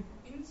with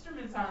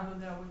instruments on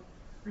them that would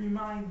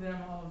remind them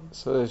of.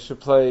 So they should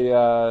play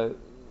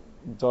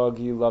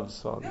doggy love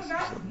songs. No,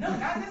 not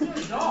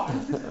necessarily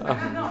dogs.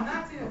 I'm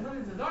not saying it's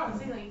limited to dogs. I'm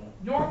saying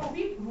like normal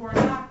people who are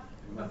not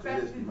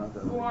affected,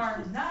 who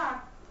are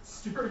not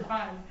stirred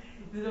by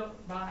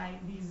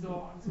these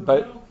dogs, with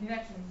no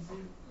connection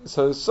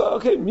to. So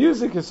okay,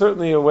 music is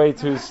certainly a way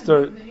to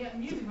stir. Yeah,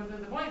 music, but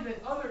the point is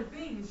that other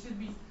things should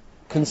be.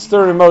 Can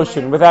stir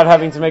emotion without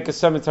having to make a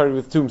cemetery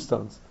with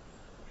tombstones.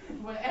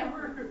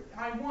 Whatever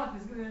I want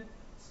is going to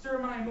stir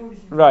my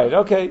emotions. Right.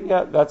 Okay.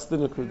 Yeah, that's the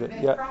nukuda.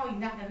 That's Yeah. probably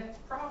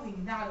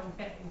not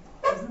okay.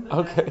 Isn't the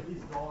Okay. death of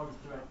these dogs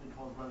directly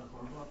caused by the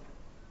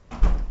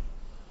korban?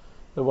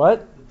 The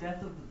what? The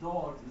death of the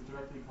dogs is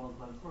directly caused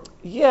by the korban.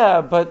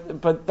 Yeah,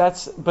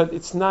 but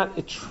it's not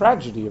a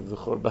tragedy of the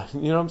korban.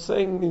 You know what I'm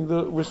saying?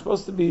 We're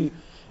supposed to be.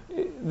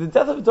 The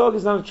death of a dog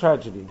is not a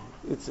tragedy.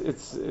 It's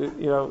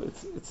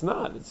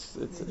not. It's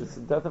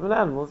the death of an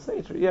animal. It's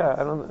nature. Yeah,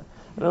 I don't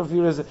know if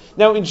you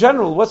now in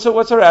general. What's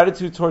our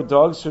attitude toward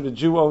dogs? Should a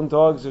Jew own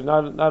dogs or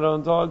not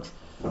own dogs?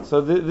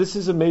 So this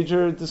is a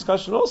major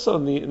discussion also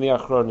in the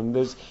Achronim.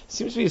 There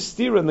seems to be a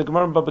stira in the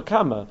Gemara in Baba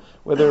Kama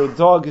whether a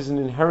dog is an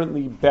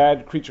inherently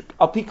bad creature.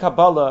 Al pi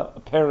Kabbalah,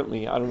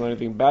 apparently, I don't know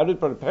anything about it,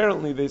 but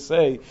apparently they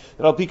say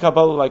that Al pi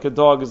Kabbalah, like a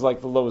dog, is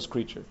like the lowest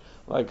creature.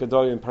 Like a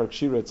dog in Parak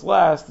Shira, it's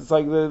last. It's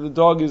like the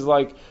dog is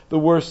like the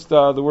worst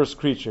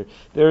creature.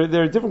 There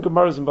are different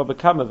Gemaras in Baba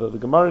Kama though. The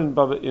Gemara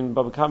in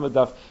Baba Kama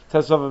Daf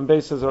Tesvav and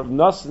Beis says, Rav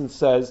Nassan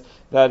says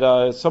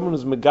that someone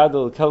who's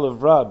megadol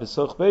kelev ra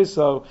besoch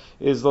beiso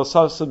is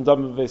losasim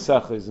dam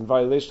veisecha, is in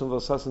violation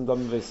of losasim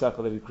dam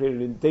veisecha, that he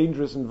created a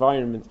dangerous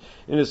environment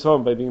in his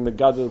home by being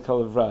megadol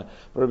kelev ra.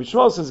 But Rabbi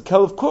Shmuel says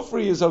kelev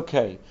kufri is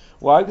okay.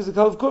 Why? Because the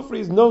kelev kufri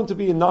is known to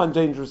be a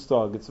non-dangerous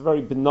dog. It's a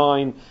very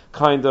benign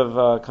kind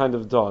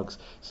of dogs.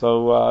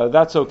 So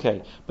that's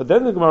okay. But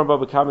then the Gemara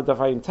Baba Kama Daf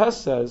Ayin Tes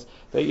says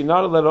that you're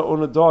not allowed to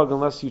own a dog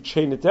unless you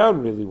chain it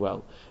down really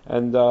well.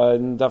 And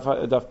in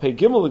Daf Pei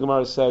Gimel, the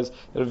Gemara says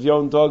that if you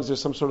own dogs,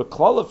 there's some sort of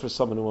klala for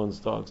someone who owns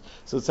dogs.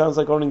 So it sounds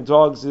like owning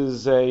dogs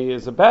is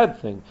a bad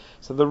thing.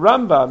 So the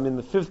Rambam in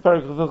the 5th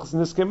paragraph of Hilchos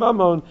Niskei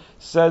Mamon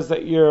says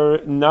that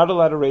you're not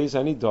allowed to raise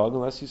any dog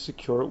unless you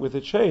secure it with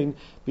a chain,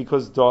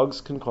 because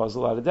dogs can cause a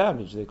lot of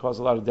damage. They cause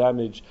a lot of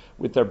damage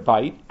with their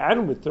bite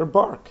and with their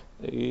bark.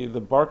 The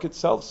bark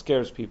itself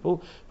scares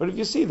people, but if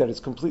you see that it's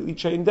completely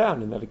chained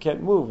down and that it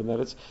can't move and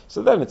that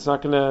then it's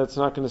not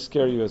gonna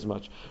scare you as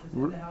much.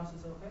 In the house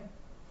is okay?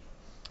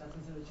 That's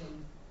considered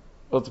chain?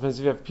 Well, it depends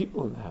if you have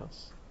people in the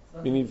house.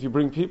 Meaning if you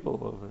bring people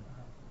over.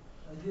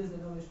 Ideas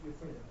that nobody should be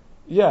afraid of.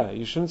 Yeah,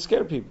 you shouldn't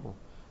scare people.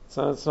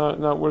 It's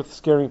not worth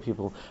scaring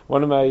people.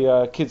 One of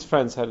my kids'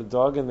 friends had a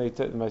dog, and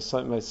my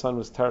son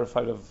was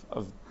terrified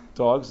of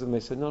dogs, and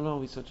they said,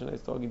 no, he's such a nice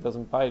dog, he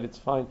doesn't bite, it's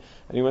fine.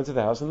 And he went to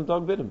the house, and the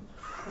dog bit him.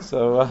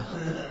 So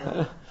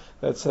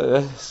that's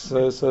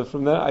so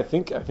from that, I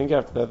think after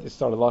that they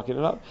started locking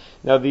it up.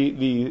 Now the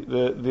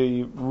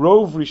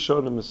Rov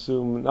Rishonim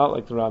assume, not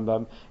like the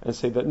Rambam, and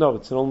say that no,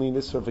 it's only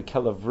this sort of a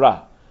kelev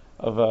ra,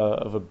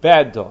 of a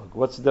bad dog.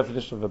 What's the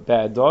definition of a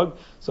bad dog?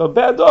 So a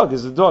bad dog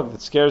is a dog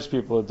that scares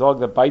people, a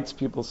dog that bites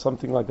people,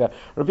 something like that.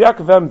 Rabbi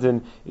Yaakov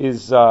Emden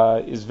is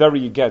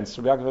very against.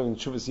 Rabbi Yaakov Emden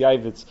Shuvas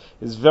Yavitz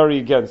is very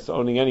against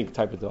owning any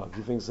type of dog.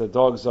 He thinks that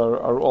dogs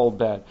are all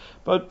bad.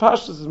 But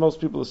Pashtus, as most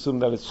people assume,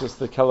 that it's just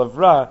the kelev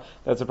ra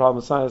that's a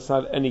problem. It's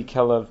not any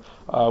kelev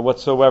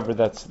whatsoever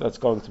that's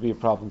going to be a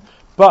problem.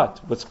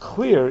 But what's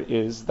clear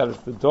is that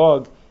if the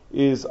dog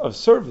is of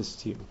service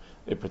to you,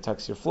 it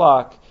protects your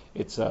flock.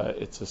 It's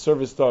a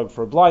service dog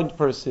for a blind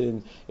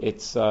person.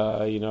 It's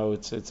a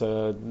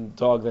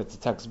dog that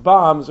detects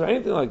bombs or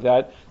anything like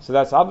that. So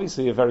that's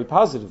obviously a very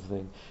positive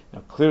thing.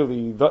 Now,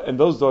 clearly, and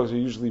those dogs are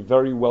usually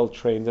very well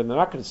trained, and they're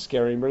not going to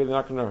scare anybody. They're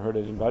not going to hurt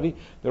anybody.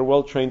 They're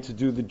well trained to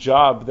do the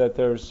job that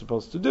they're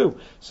supposed to do.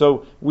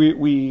 So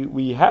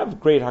we have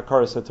great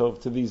hakaras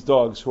hatov to these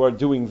dogs who are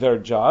doing their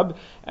job,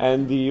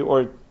 and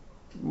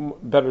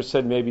better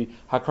said maybe,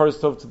 Hakaras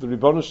Tov to the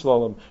Ribono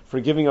Shalom for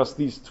giving us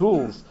these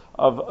tools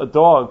of a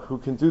dog who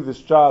can do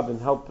this job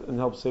and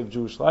help save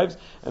Jewish lives,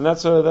 and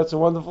that's a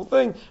wonderful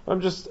thing.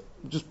 I'm just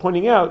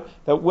pointing out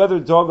that whether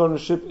dog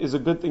ownership is a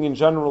good thing in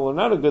general or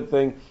not a good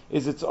thing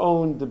is its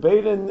own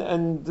debate,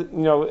 and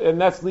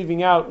that's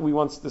leaving out, we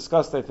once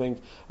discussed, I think,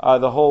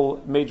 the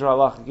whole major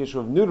halachic issue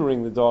of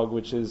neutering the dog,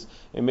 which is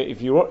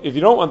if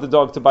you don't want the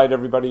dog to bite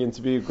everybody and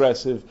to be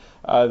aggressive,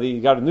 you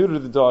got to neuter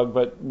the dog,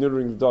 but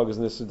neutering the dog is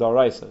nissa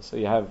d'oraisa, so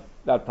you have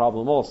that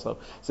problem also.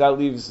 So that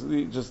leaves,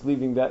 just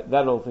leaving that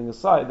whole thing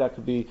aside, that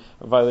could be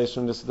a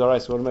violation of nissa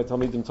d'oraisa. One of my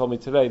talmidim told me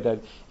today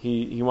that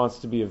he wants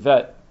to be a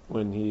vet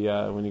when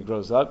he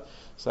grows up.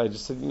 So I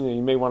just said,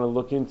 you may want to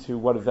look into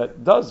what a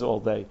vet does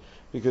all day.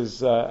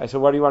 Because I said,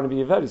 why do you want to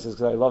be a vet? He says,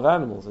 because I love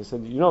animals. I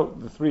said,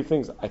 the three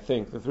things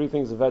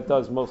a vet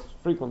does most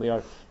frequently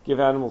are give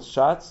animals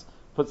shots,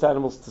 puts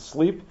animals to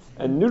sleep,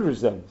 and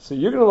neuters them. So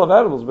you're going to love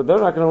animals, but they're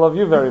not going to love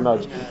you very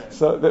much.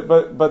 So, the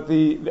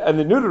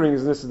neutering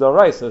is nissa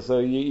d'oraisa, so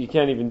you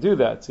can't even do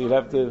that. So you'd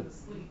have to.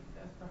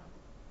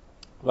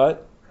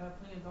 What?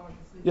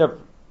 Yeah.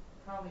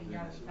 Probably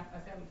that's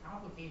fairly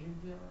complicated.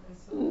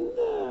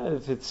 Nah,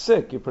 if it's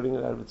sick, you're putting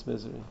it out of its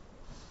misery.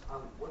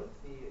 What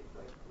if we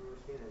were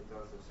saying that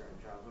dogs have certain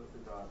jobs? What if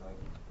the dog,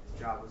 his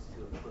job was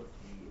to flip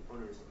the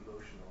owner's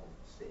emotional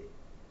state?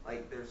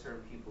 Like, there are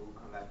certain people who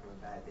come back from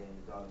a bad day and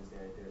the dog is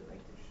there to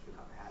just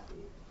become happy.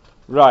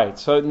 Right.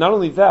 So not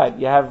only that,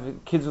 you have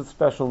kids with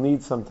special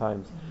needs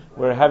sometimes,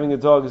 where having a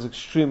dog is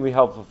extremely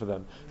helpful for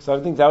them. So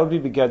I think that would be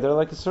begeder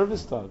like a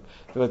service dog.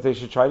 That they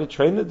should try to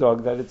train the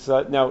dog that it's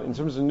now in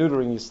terms of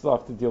neutering, you still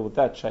have to deal with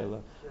that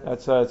shayla.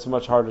 That's it's a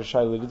much harder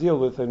shayla to deal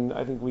with, and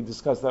I think we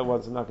discussed that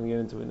once. I'm not going to get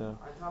into it now.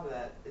 On top of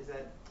that,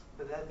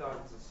 but that dog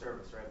is a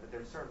service, right? But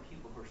there are certain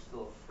people who are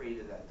still afraid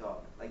of that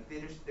dog. Like they're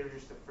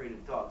just afraid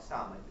of dogs.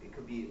 Like it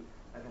could be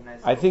like a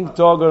nice. I think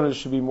dog owners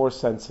should be more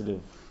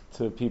sensitive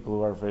to people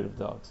who are afraid of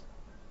dogs.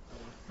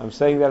 I'm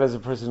saying that as a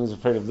person who's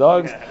afraid of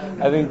dogs.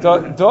 I think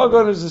dog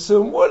owners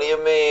assume, what do you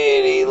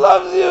mean? He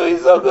loves you,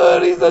 he's so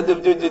good, he's so...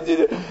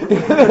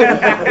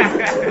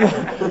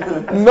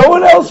 No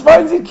one else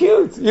finds it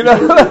cute.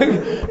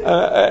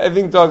 I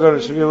think dog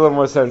owners should be a little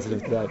more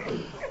sensitive to that.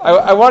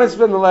 I want to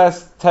spend the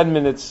last 10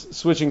 minutes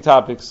switching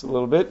topics a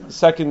little bit.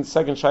 Second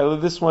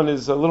shayla. This one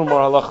is a little more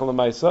halacha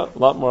l'maisa, a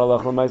lot more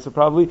halacha l'maisa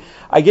probably.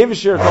 I gave a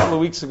shir a couple of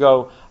weeks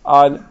ago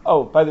on,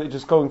 by the way,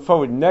 just going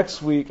forward,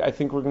 next week I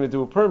think we're going to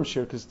do a Purim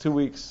shir because 2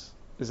 weeks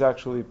is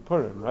actually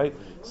Purim, right?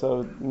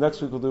 So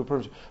next week we'll do a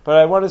Purim shir. But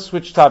I want to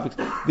switch topics.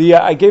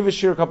 I gave a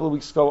shir a couple of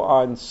weeks ago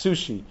on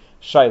sushi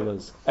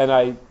shaylas, and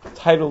I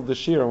titled the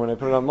shir when I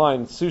put it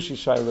online, Sushi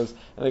Shaylas,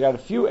 and I got a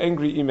few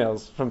angry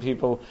emails from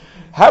people.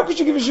 How could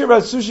you give a shir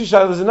about sushi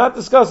shaylas and not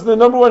discuss the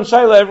number one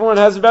shayla everyone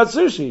has about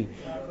sushi,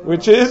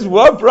 which is,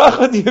 what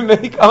bracha do you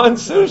make on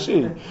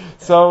sushi?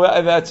 So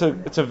it's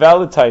a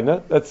valid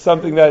taina. That's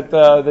something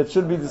that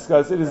should be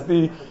discussed. It is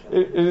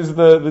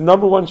the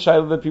number one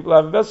shayla that people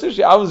have about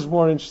sushi. I was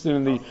more interested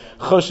in the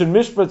choshen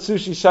mishpat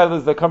sushi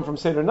shaylas that come from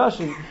Seder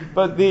Nashim,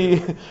 but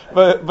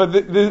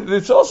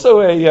it's also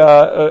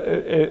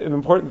an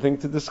important thing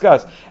to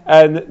discuss.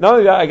 And not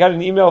only that, I got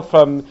an email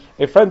from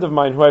a friend of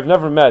mine who I've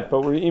never met,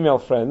 but we're email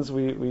friends.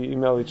 We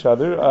email each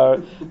other.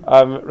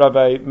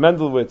 Rabbi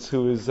Mendelwitz,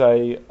 who is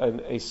a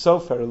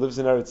sofer, who lives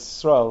in Eretz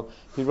Yisrael.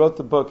 He wrote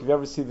the book. If you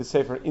ever see the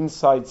sefer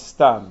Inside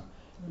Stam,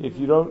 if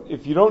you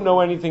don't know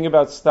anything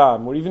about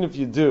Stam, or even if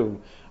you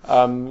do,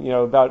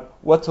 about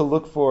what to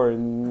look for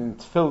in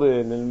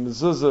tefillin and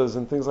mezuzahs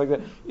and things like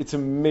that, it's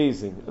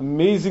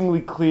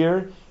amazingly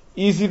clear,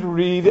 easy to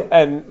read,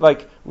 and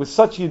with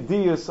such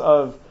yediyas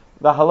of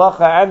the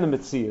halacha and the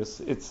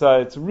metzius.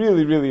 It's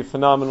really, really a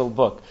phenomenal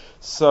book.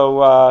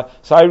 So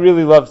I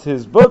really loved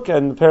his book,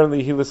 and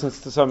apparently he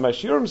listens to some of my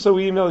shiurim, so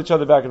we email each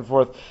other back and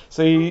forth.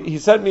 So he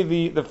sent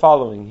me the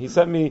following.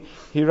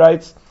 He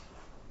writes,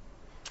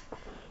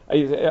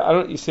 I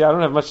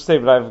don't have much to say,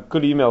 but I have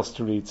good emails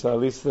to read, so at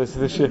least this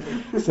shit.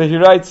 So he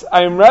writes,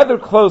 I am rather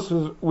close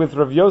with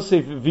Rav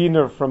Yosef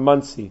Wiener from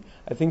Muncie.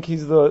 I think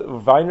he's the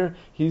Wiener.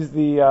 He's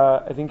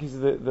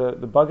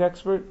the bug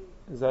expert.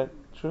 Is that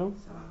true?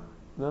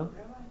 No?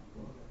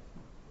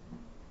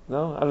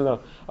 No? I don't know.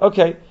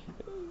 Okay.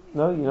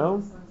 No, you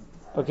know?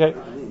 Okay.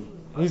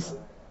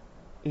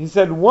 He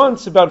said,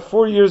 once, about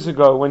 4 years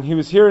ago, when he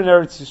was here in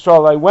Eretz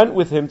Yisrael, I went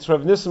with him to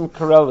Rav Nissim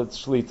Karelitz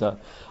Shlita.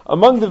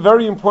 Among the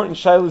very important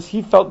shaylas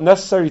he felt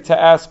necessary to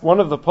ask one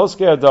of the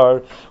Poskei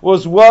Adar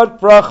was what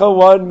bracha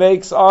one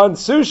makes on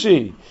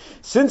sushi.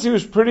 Since he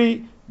was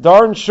pretty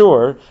darn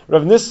sure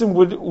Rav Nissim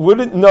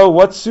wouldn't know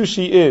what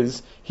sushi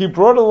is, he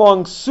brought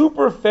along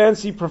super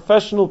fancy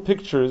professional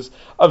pictures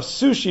of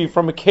sushi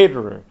from a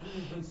caterer.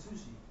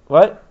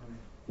 What?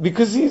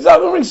 Because he's not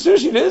going to bring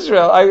sushi to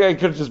Israel. I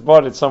could have just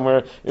bought it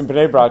somewhere in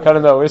Bnei Brak. I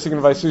don't know. Where's he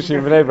going to buy sushi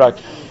in Bnei Brak?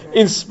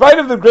 In spite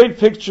of the great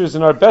pictures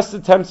and our best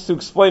attempts to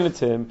explain it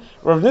to him,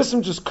 Rav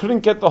Nissim just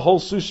couldn't get the whole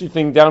sushi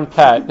thing down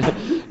pat.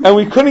 And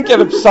we couldn't get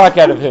a psak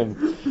out of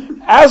him.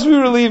 As we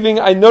were leaving,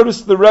 I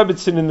noticed the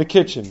Rebbitzin in the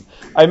kitchen.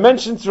 I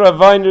mentioned to Rav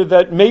Weiner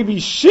that maybe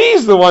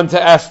she's the one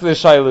to ask the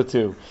Shaila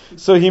to.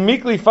 So he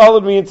meekly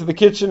followed me into the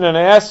kitchen and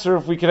I asked her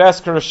if we could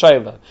ask her a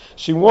Shaila.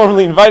 She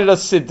warmly invited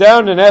us to sit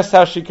down and asked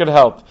how she could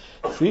help.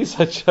 See,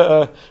 such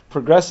a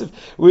progressive.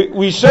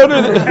 We showed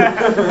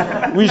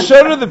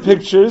her the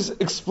pictures,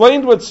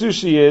 explained what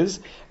sushi is,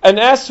 and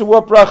asked her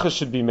what bracha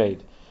should be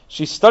made.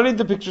 She studied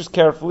the pictures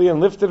carefully and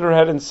lifted her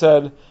head and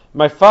said,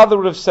 "My father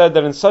would have said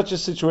that in such a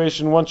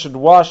situation one should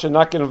wash and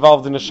not get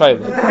involved in a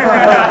shayla."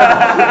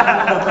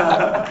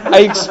 I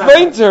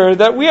explained to her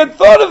that we had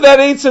thought of that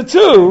eitzah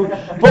too,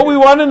 but we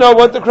want to know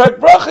what the correct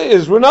bracha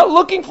is. We're not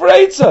looking for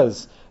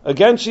eitzahs.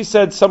 Again, she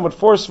said somewhat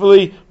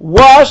forcefully,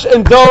 "Wash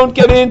and don't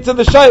get into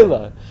the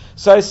shayla."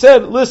 So I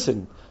said,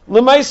 "Listen,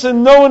 l'maisa,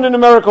 no one in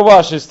America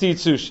washes to eat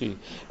sushi,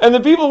 and the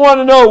people want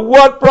to know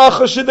what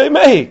bracha should they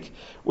make."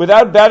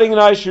 Without batting an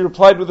eye, she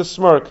replied with a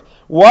smirk,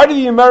 "Why do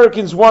the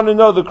Americans want to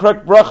know the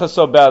correct bracha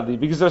so badly?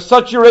 Because they're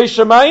such Yirei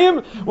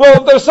Shamayim? Well,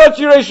 if they're such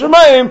Yirei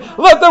Shamayim,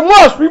 let them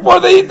wash before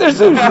they eat their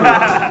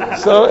sushi."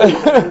 So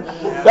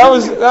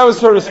that was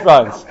her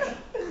response.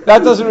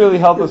 That doesn't really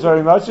help us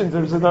very much in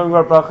terms of knowing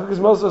what bracha, because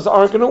most of us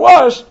aren't going to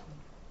wash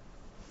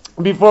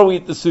before we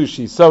eat the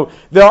sushi. So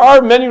there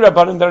are many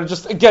Rabbanim that are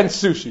just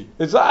against sushi.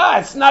 It's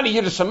not a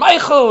Yiddish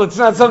Shamaychel, it's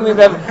not something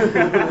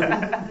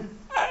that...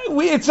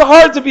 it's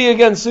hard to be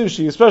against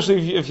sushi,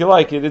 especially if you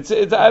like it.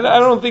 I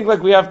don't think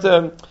like we have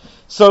to...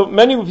 So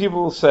many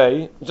people will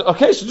say,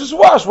 okay, so just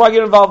wash, why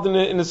get involved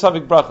in the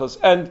Savik brachos?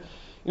 And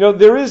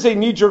there is a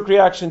knee-jerk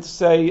reaction to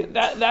say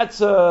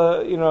that's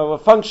a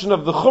function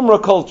of the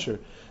Chumrah culture.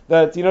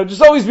 That,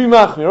 just always be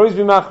machmir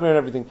and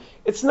everything.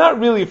 It's not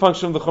really a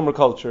function of the Chumrah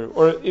culture,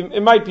 or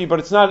it might be, but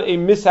it's not a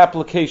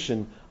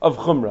misapplication of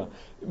Chumrah.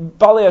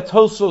 Balei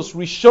Atosos,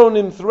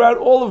 Rishonim, throughout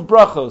all of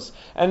brachos,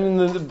 and in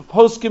the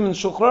poskim and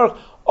Shulchan Aruch,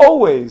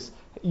 always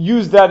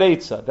use that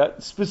eitzah.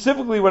 That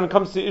specifically when it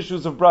comes to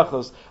issues of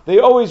brachos, they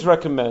always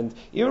recommend,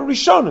 even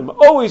Rishonim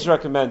always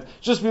recommend,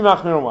 just be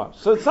machmir and wash.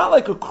 So it's not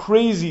like a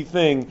crazy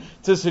thing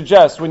to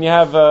suggest when you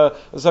have a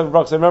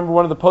brachos. I remember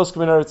one of the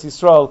poskim in Eretz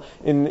Yisrael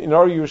in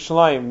Or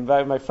Yerushalayim.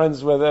 My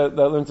friends that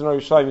learned in Or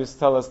Yerushalayim used to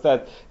tell us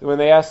that when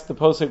they asked the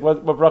poskim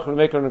what bracha to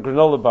make on a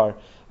granola bar,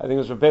 I think it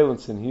was Rav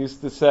Beilinson. He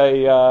used to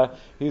say, Yirei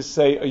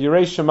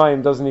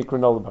Shamayim doesn't eat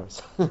granola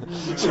bars.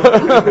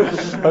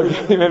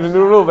 Okay, he made a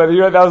new rule that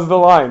was the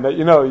line, that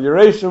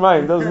Yirei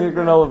Shamayim doesn't eat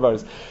granola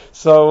bars.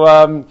 So,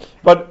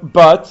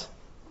 but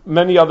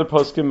many other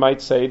poskim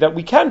might say that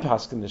we can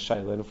pass in this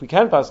shayla, and if we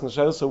can pass in the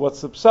shayla, so what's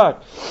the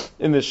psak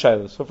in this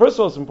shayla? So first of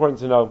all, it's important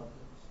to know,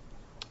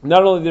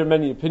 not only there are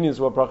many opinions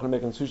of what bracha to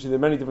make on sushi, there are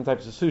many different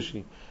types of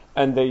sushi.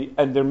 And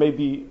there may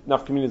be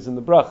nafkaminas in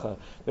the bracha.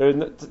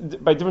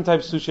 By different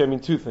types of sushi, I mean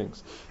two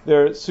things.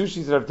 There are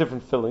sushis that have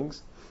different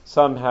fillings.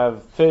 Some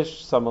have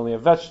fish, some only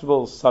have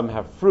vegetables, some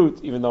have fruit,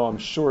 even though I'm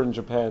sure in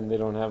Japan they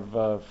don't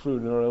have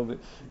fruit or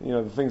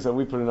the things that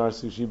we put in our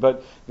sushi.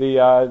 But they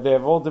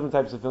have all different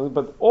types of fillings,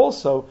 but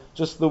also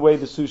just the way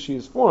the sushi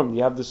is formed.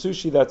 You have the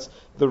sushi that's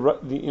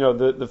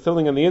the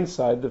filling on the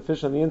inside, the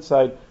fish on the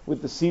inside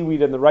with the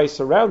seaweed and the rice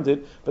around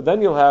it, but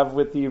then you'll have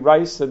with the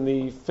rice and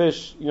the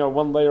fish,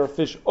 one layer of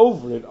fish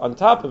over it, on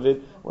top of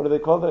it. What do they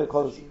call that? They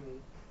call it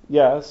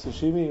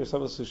sashimi or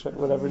some sushi,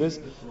 whatever it is.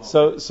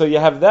 So you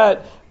have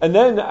that, and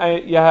then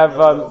you have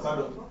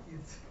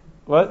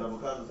what?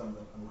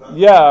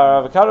 Yeah, or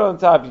avocado on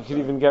top. You could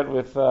even get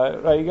with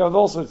you get with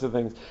all sorts of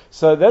things.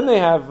 So then they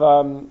have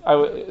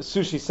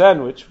sushi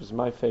sandwich was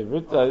my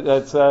favorite.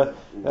 That's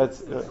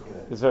it's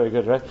very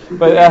good, right?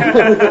 But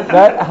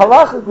that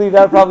halachically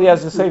that probably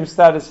has the same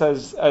status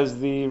as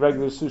the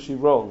regular sushi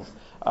rolls.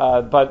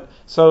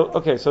 So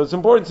it's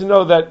important to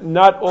know that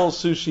not all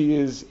sushi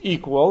is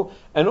equal,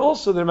 and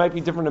also there might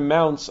be different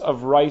amounts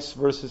of rice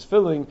versus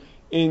filling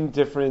in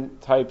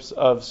different types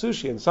of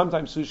sushi. And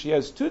sometimes sushi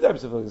has two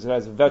types of fillings. It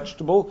has a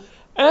vegetable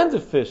and a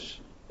fish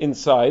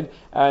inside,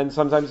 and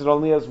sometimes it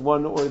only has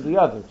one or the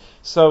other.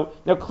 So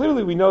now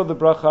clearly we know the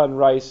bracha on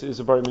rice is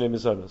a bar minei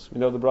mizonos.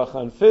 We know the bracha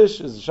on fish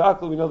is a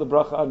shakal. We know the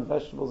bracha on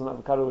vegetables and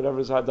avocado, whatever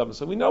is hadam.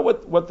 So we know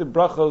what the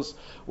brachos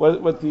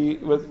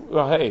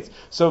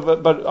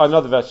but on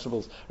other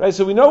vegetables, right?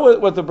 So we know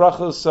what the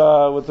brachos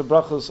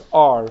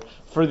are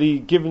for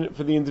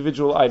the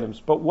individual items.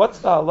 But what's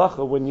the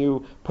halacha when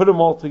you put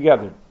them all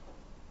together?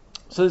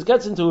 So this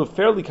gets into a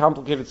fairly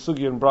complicated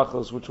sugya in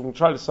brachos, which we'll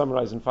try to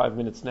summarize in 5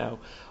 minutes now,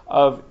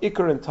 of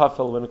ikar and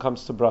tafel when it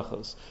comes to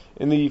brachos.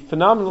 In the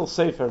phenomenal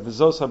sefer,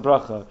 V'zos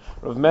HaBracha,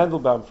 Rav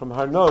Mandelbaum from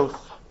Har Noach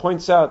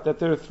points out that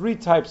there are three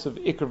types of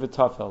ikar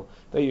v'tafel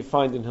that you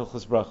find in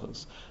Hilchos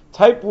Brachos.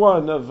 Type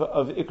 1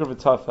 of ikar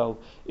v'tafel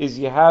is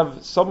you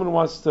have, someone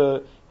wants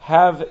to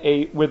have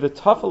where the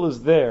tafel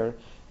is there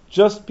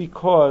just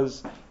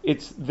because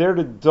it's there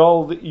to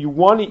dull, you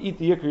want to eat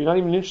the ikar, you're not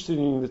even interested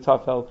in eating the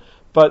tafel,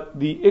 but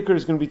the ikr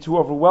is going to be too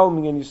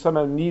overwhelming and you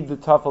somehow need the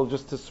tafel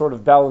just to sort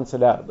of balance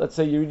it out. Let's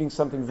say you're eating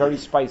something very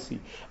spicy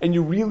and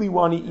you really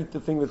want to eat the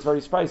thing that's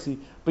very spicy,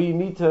 but you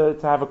need to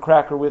have a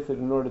cracker with it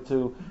in order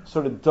to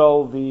sort of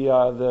dull the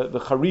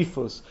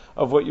charifus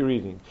of what you're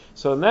eating.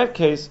 So in that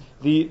case,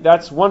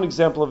 that's one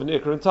example of an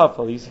ikr and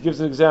tafel. He gives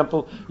an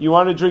example. You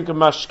want to drink a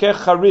mashkeh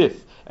charif,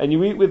 and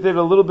you eat with it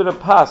a little bit of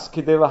pas,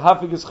 kidei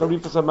lahafigas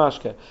charifas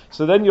hamashke.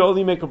 So then you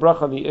only make a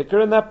bracha on the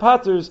ikr, and that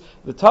patters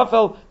the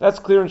tafel. That's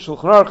clear in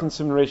Shulchan Aruch and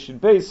Siman Reshid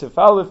Beis, Sif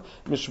Aleph,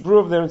 Mishbru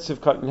over there in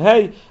Sifkat and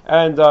Hey,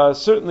 and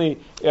certainly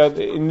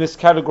in this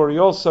category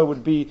also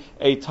would be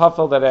a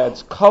tafel that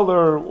adds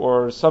color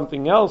or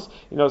something else,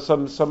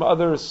 some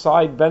other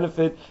side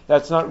benefit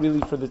that's not really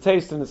for the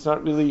taste, and it's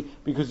not really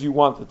because you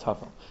want the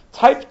tafel.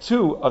 Type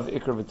 2 of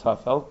ikr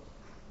v'tafel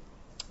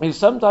is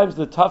sometimes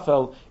the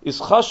tafel is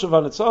chashuv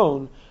on its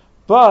own,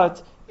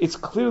 but it's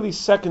clearly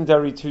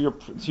secondary to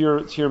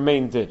your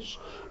main dish,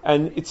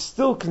 and it's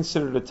still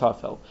considered a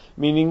tafel,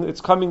 meaning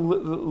it's coming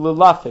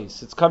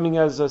lelafes. It's coming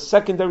as a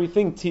secondary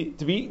thing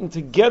to be eaten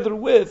together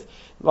with,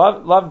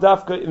 lav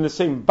dafka in the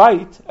same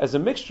bite as a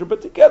mixture,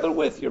 but together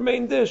with your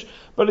main dish.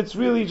 But it's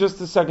really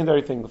just a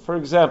secondary thing. For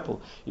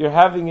example, you're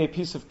having a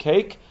piece of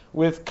cake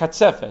with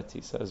katzefet,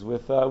 he says,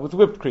 with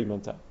whipped cream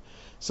on top.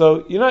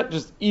 So you're not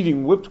just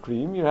eating whipped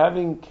cream, you're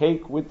having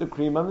cake with the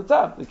cream on the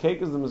top. The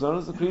cake is the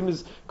mazonos, the cream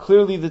is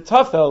clearly the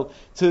tafel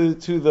to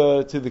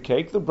the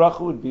cake. The bracha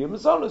would be a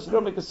mazonos. You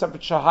don't make a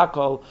separate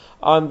shahakol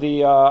on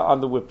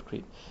the whipped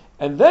cream.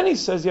 And then he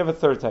says you have a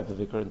third type of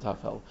ikr and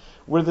tafel,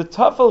 where the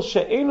tafel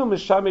she'enu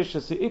mishamesh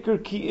as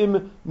ikr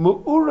ki'im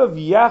mu'urav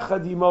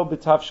yachad imo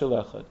b'taf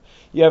echad.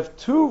 You have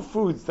two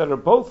foods that are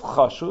both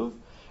chashuv,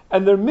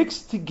 and they're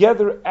mixed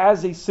together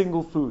as a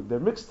single food. They're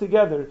mixed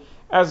together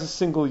as a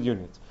single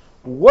unit.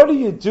 What do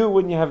you do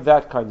when you have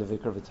that kind of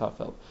ikr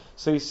v'tafel?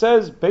 So he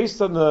says,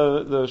 based on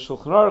the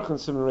Shulchan Aruch and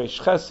Siman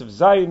Reish Ches of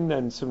Zayin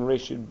and Siman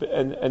Reish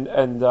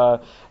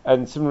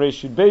and Siman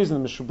Reish Beis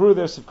and the Mishabru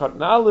there Sivkat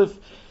and Aleph,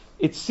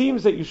 it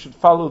seems that you should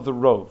follow the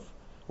rov.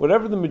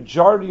 Whatever the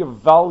majority of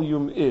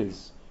volume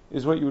is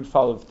what you would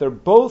follow. If they're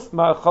both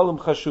ma'achalim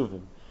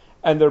chashuvim,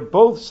 and they're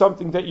both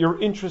something that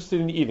you're interested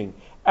in eating,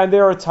 and they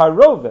are a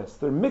taroves,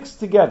 they're mixed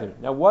together.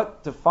 Now,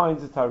 what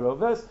defines a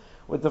taroves?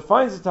 What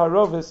defines a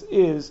taroves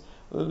is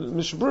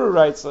Mishabur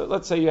writes,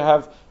 let's say you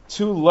have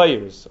two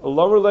layers, a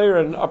lower layer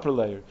and an upper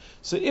layer.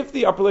 So if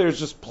the upper layer is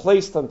just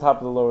placed on top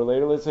of the lower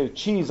layer, let's say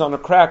cheese on a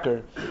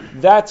cracker,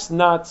 that's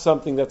not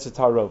something that's a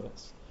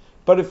taroves.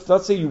 But if,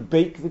 let's say you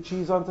bake the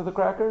cheese onto the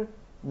cracker,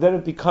 then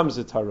it becomes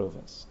a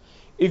taroves.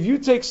 If you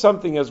take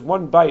something as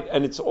one bite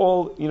and it's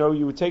all,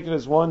 you would take it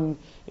as one,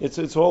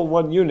 it's all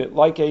one unit,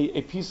 like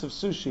a piece of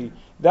sushi,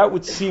 that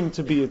would seem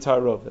to be a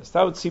taroves.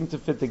 That would seem to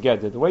fit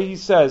together. The way he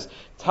says,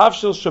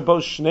 Tavshil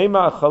shabos shnei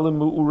ma'achalim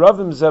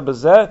mu'uravim zeh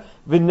b'zeh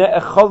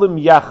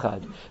v'ne'echolim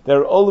yachad.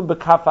 They're olim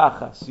b'kaf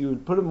achas. You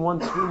would put them in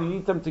one spoon, you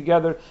eat them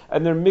together,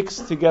 and they're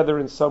mixed together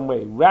in some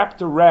way.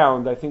 Wrapped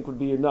around, I think, would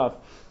be enough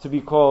to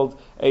be called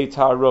a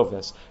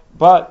taroves.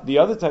 But the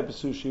other type of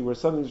sushi, where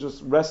something's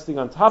just resting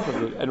on top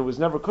of it and it was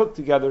never cooked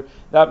together,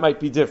 that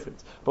might be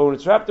different. But when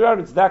it's wrapped around,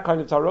 it's that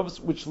kind of taroves,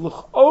 which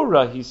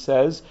l'chora, he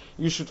says,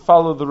 you should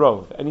follow the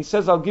rov. And he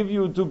says, I'll give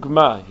you a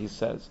dugma, he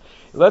says.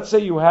 Let's say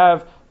you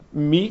have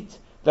meat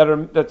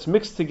that's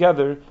mixed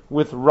together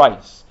with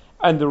rice,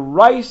 and the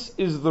rice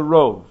is the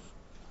rov.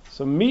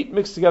 So meat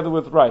mixed together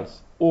with rice.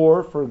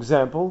 Or, for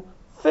example,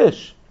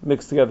 fish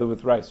mixed together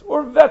with rice.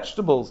 Or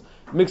vegetables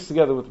mixed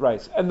together with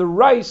rice. And the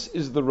rice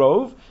is the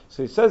rov.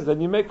 So he says, then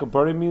you make a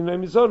bari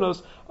minei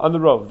mizonos on the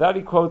rov. That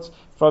he quotes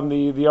from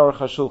the Aruch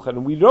HaShulchan.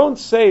 And we don't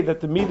say that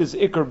the meat is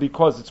ikr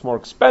because it's more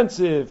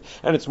expensive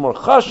and it's more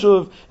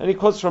chashuv. And he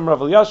quotes from Rav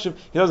Elyashiv.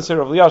 He doesn't say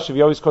Rav Elyashiv,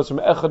 he always quotes from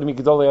Echad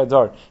Migdolei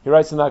Adar. He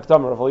writes in the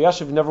Akdama, Rav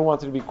Elyashiv never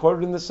wanted to be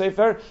quoted in the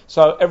Sefer,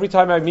 so every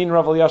time I mean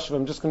Rav Elyashiv,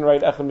 I'm just going to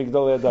write Echad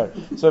Migdolei Adar.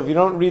 So if you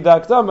don't read the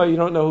Akdama, you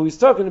don't know who he's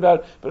talking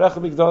about, but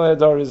Echad Migdolei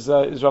Adar is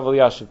Rav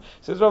Elyashiv.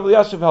 So Rav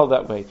Elyashiv held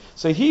that way.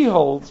 So he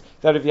holds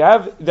that if you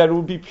have, that it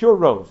would be pure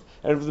rov.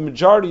 And if the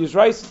majority is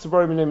rice, it's a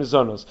bari minei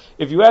mizonos.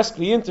 If you ask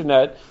the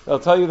internet, they'll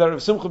tell you that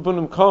Rav Simcha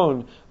Bunim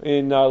Cohen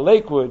in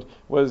Lakewood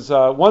was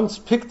once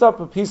picked up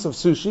a piece of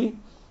sushi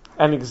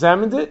and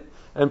examined it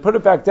and put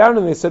it back down,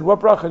 and they said, what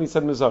bracha? And he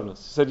said, mizonos.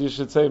 He said, you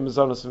should say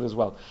mizonos as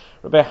well.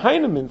 Rabbi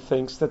Heinemann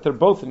thinks that they're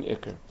both an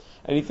ikr.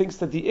 And he thinks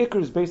that the ikr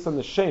is based on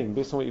the shem,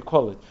 based on what you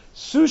call it.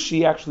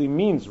 Sushi actually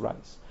means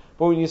rice.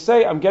 But when you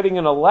say, I'm getting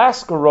an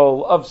Alaska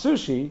roll of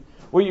sushi,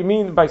 what you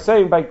mean by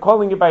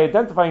calling it, by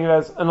identifying it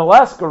as an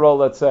Alaska roll,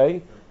 let's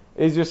say,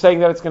 is you're saying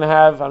that it's going to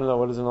have, I don't know,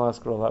 what does an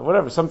Alaska roll have?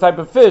 Whatever, some type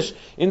of fish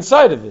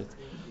inside of it.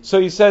 So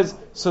he says,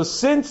 so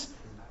since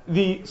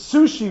the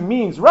sushi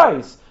means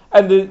rice,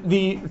 and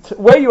the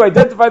way you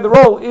identify the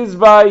roll is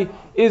by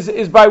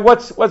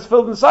what's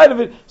filled inside of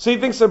it. So he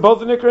thinks they're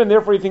both an ikra, and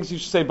therefore he thinks you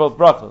should say both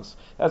brachos.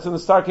 That's when the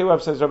Star K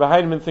website says Rabbi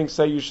Heinemann thinks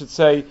you should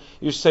say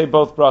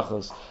both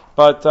brachos.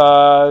 But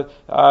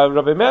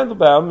Rabbi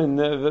Mandelbaum, and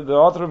the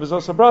author of his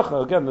Osa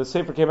Bracha, again, the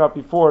Sefer came out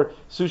before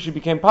sushi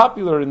became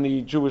popular in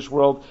the Jewish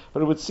world,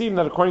 but it would seem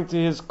that according to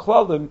his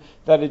klalim,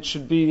 that it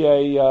should be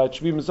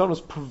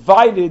mazonos,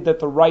 provided that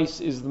the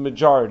rice is the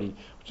majority,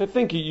 which I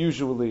think it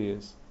usually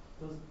is.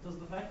 Does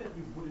the fact that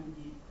you wouldn't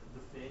eat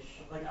the fish,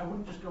 like I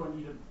wouldn't just go and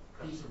eat a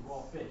piece of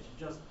raw fish,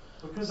 just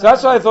because. So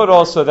that's what I thought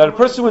also, that a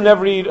person would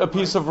never eat a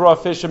piece of raw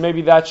fish, and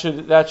maybe that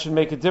should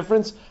make a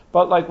difference.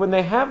 But like when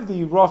they have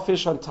the raw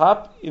fish on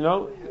top,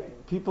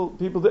 people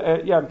do,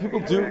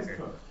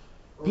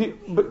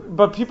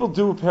 but people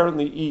do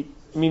apparently eat.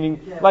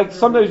 Meaning, like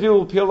sometimes people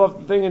will peel off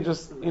the thing and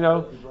just,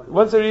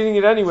 once they're eating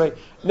it anyway.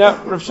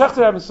 Now, Rav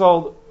Shechter haven't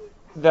sold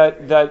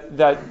that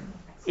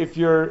if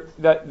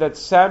that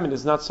salmon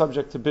is not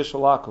subject to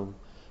bishul akum,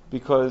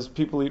 because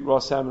people eat raw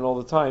salmon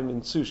all the time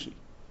in sushi.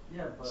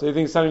 Yeah, so you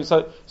think it's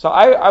not so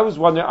I was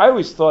wondering. I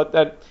always thought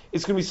that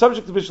it's going to be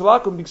subject to bishul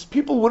akum because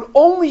people would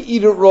only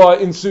eat it raw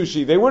in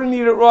sushi. They wouldn't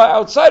eat it raw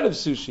outside of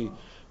sushi.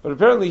 But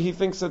apparently he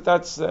thinks that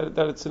it's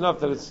enough.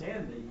 That it's. They eat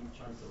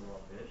chunks of raw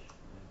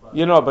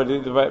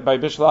fish. But by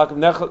bishul akum,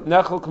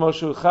 nechel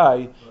k'moshu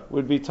chai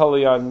would be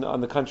totally on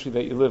the country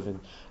that you live in.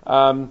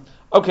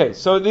 Okay,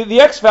 so the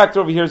X factor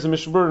over here is the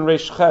Mishabur and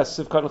Reish Ches,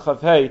 Sivkat and Chav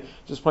Hey,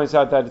 just points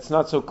out that it's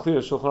not so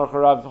clear. Shulchan Aruch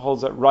Harav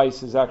holds that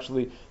rice is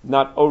actually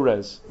not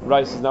orez.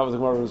 Rice is not what the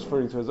Gemara was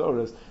referring to as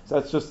orez. So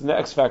that's just an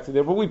X factor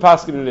there. But we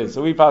paskin it is.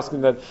 So we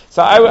paskin that.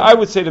 So I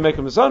would say to make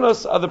a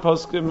mazonos. Other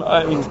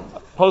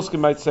poskim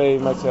might say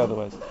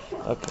otherwise.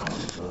 Okay.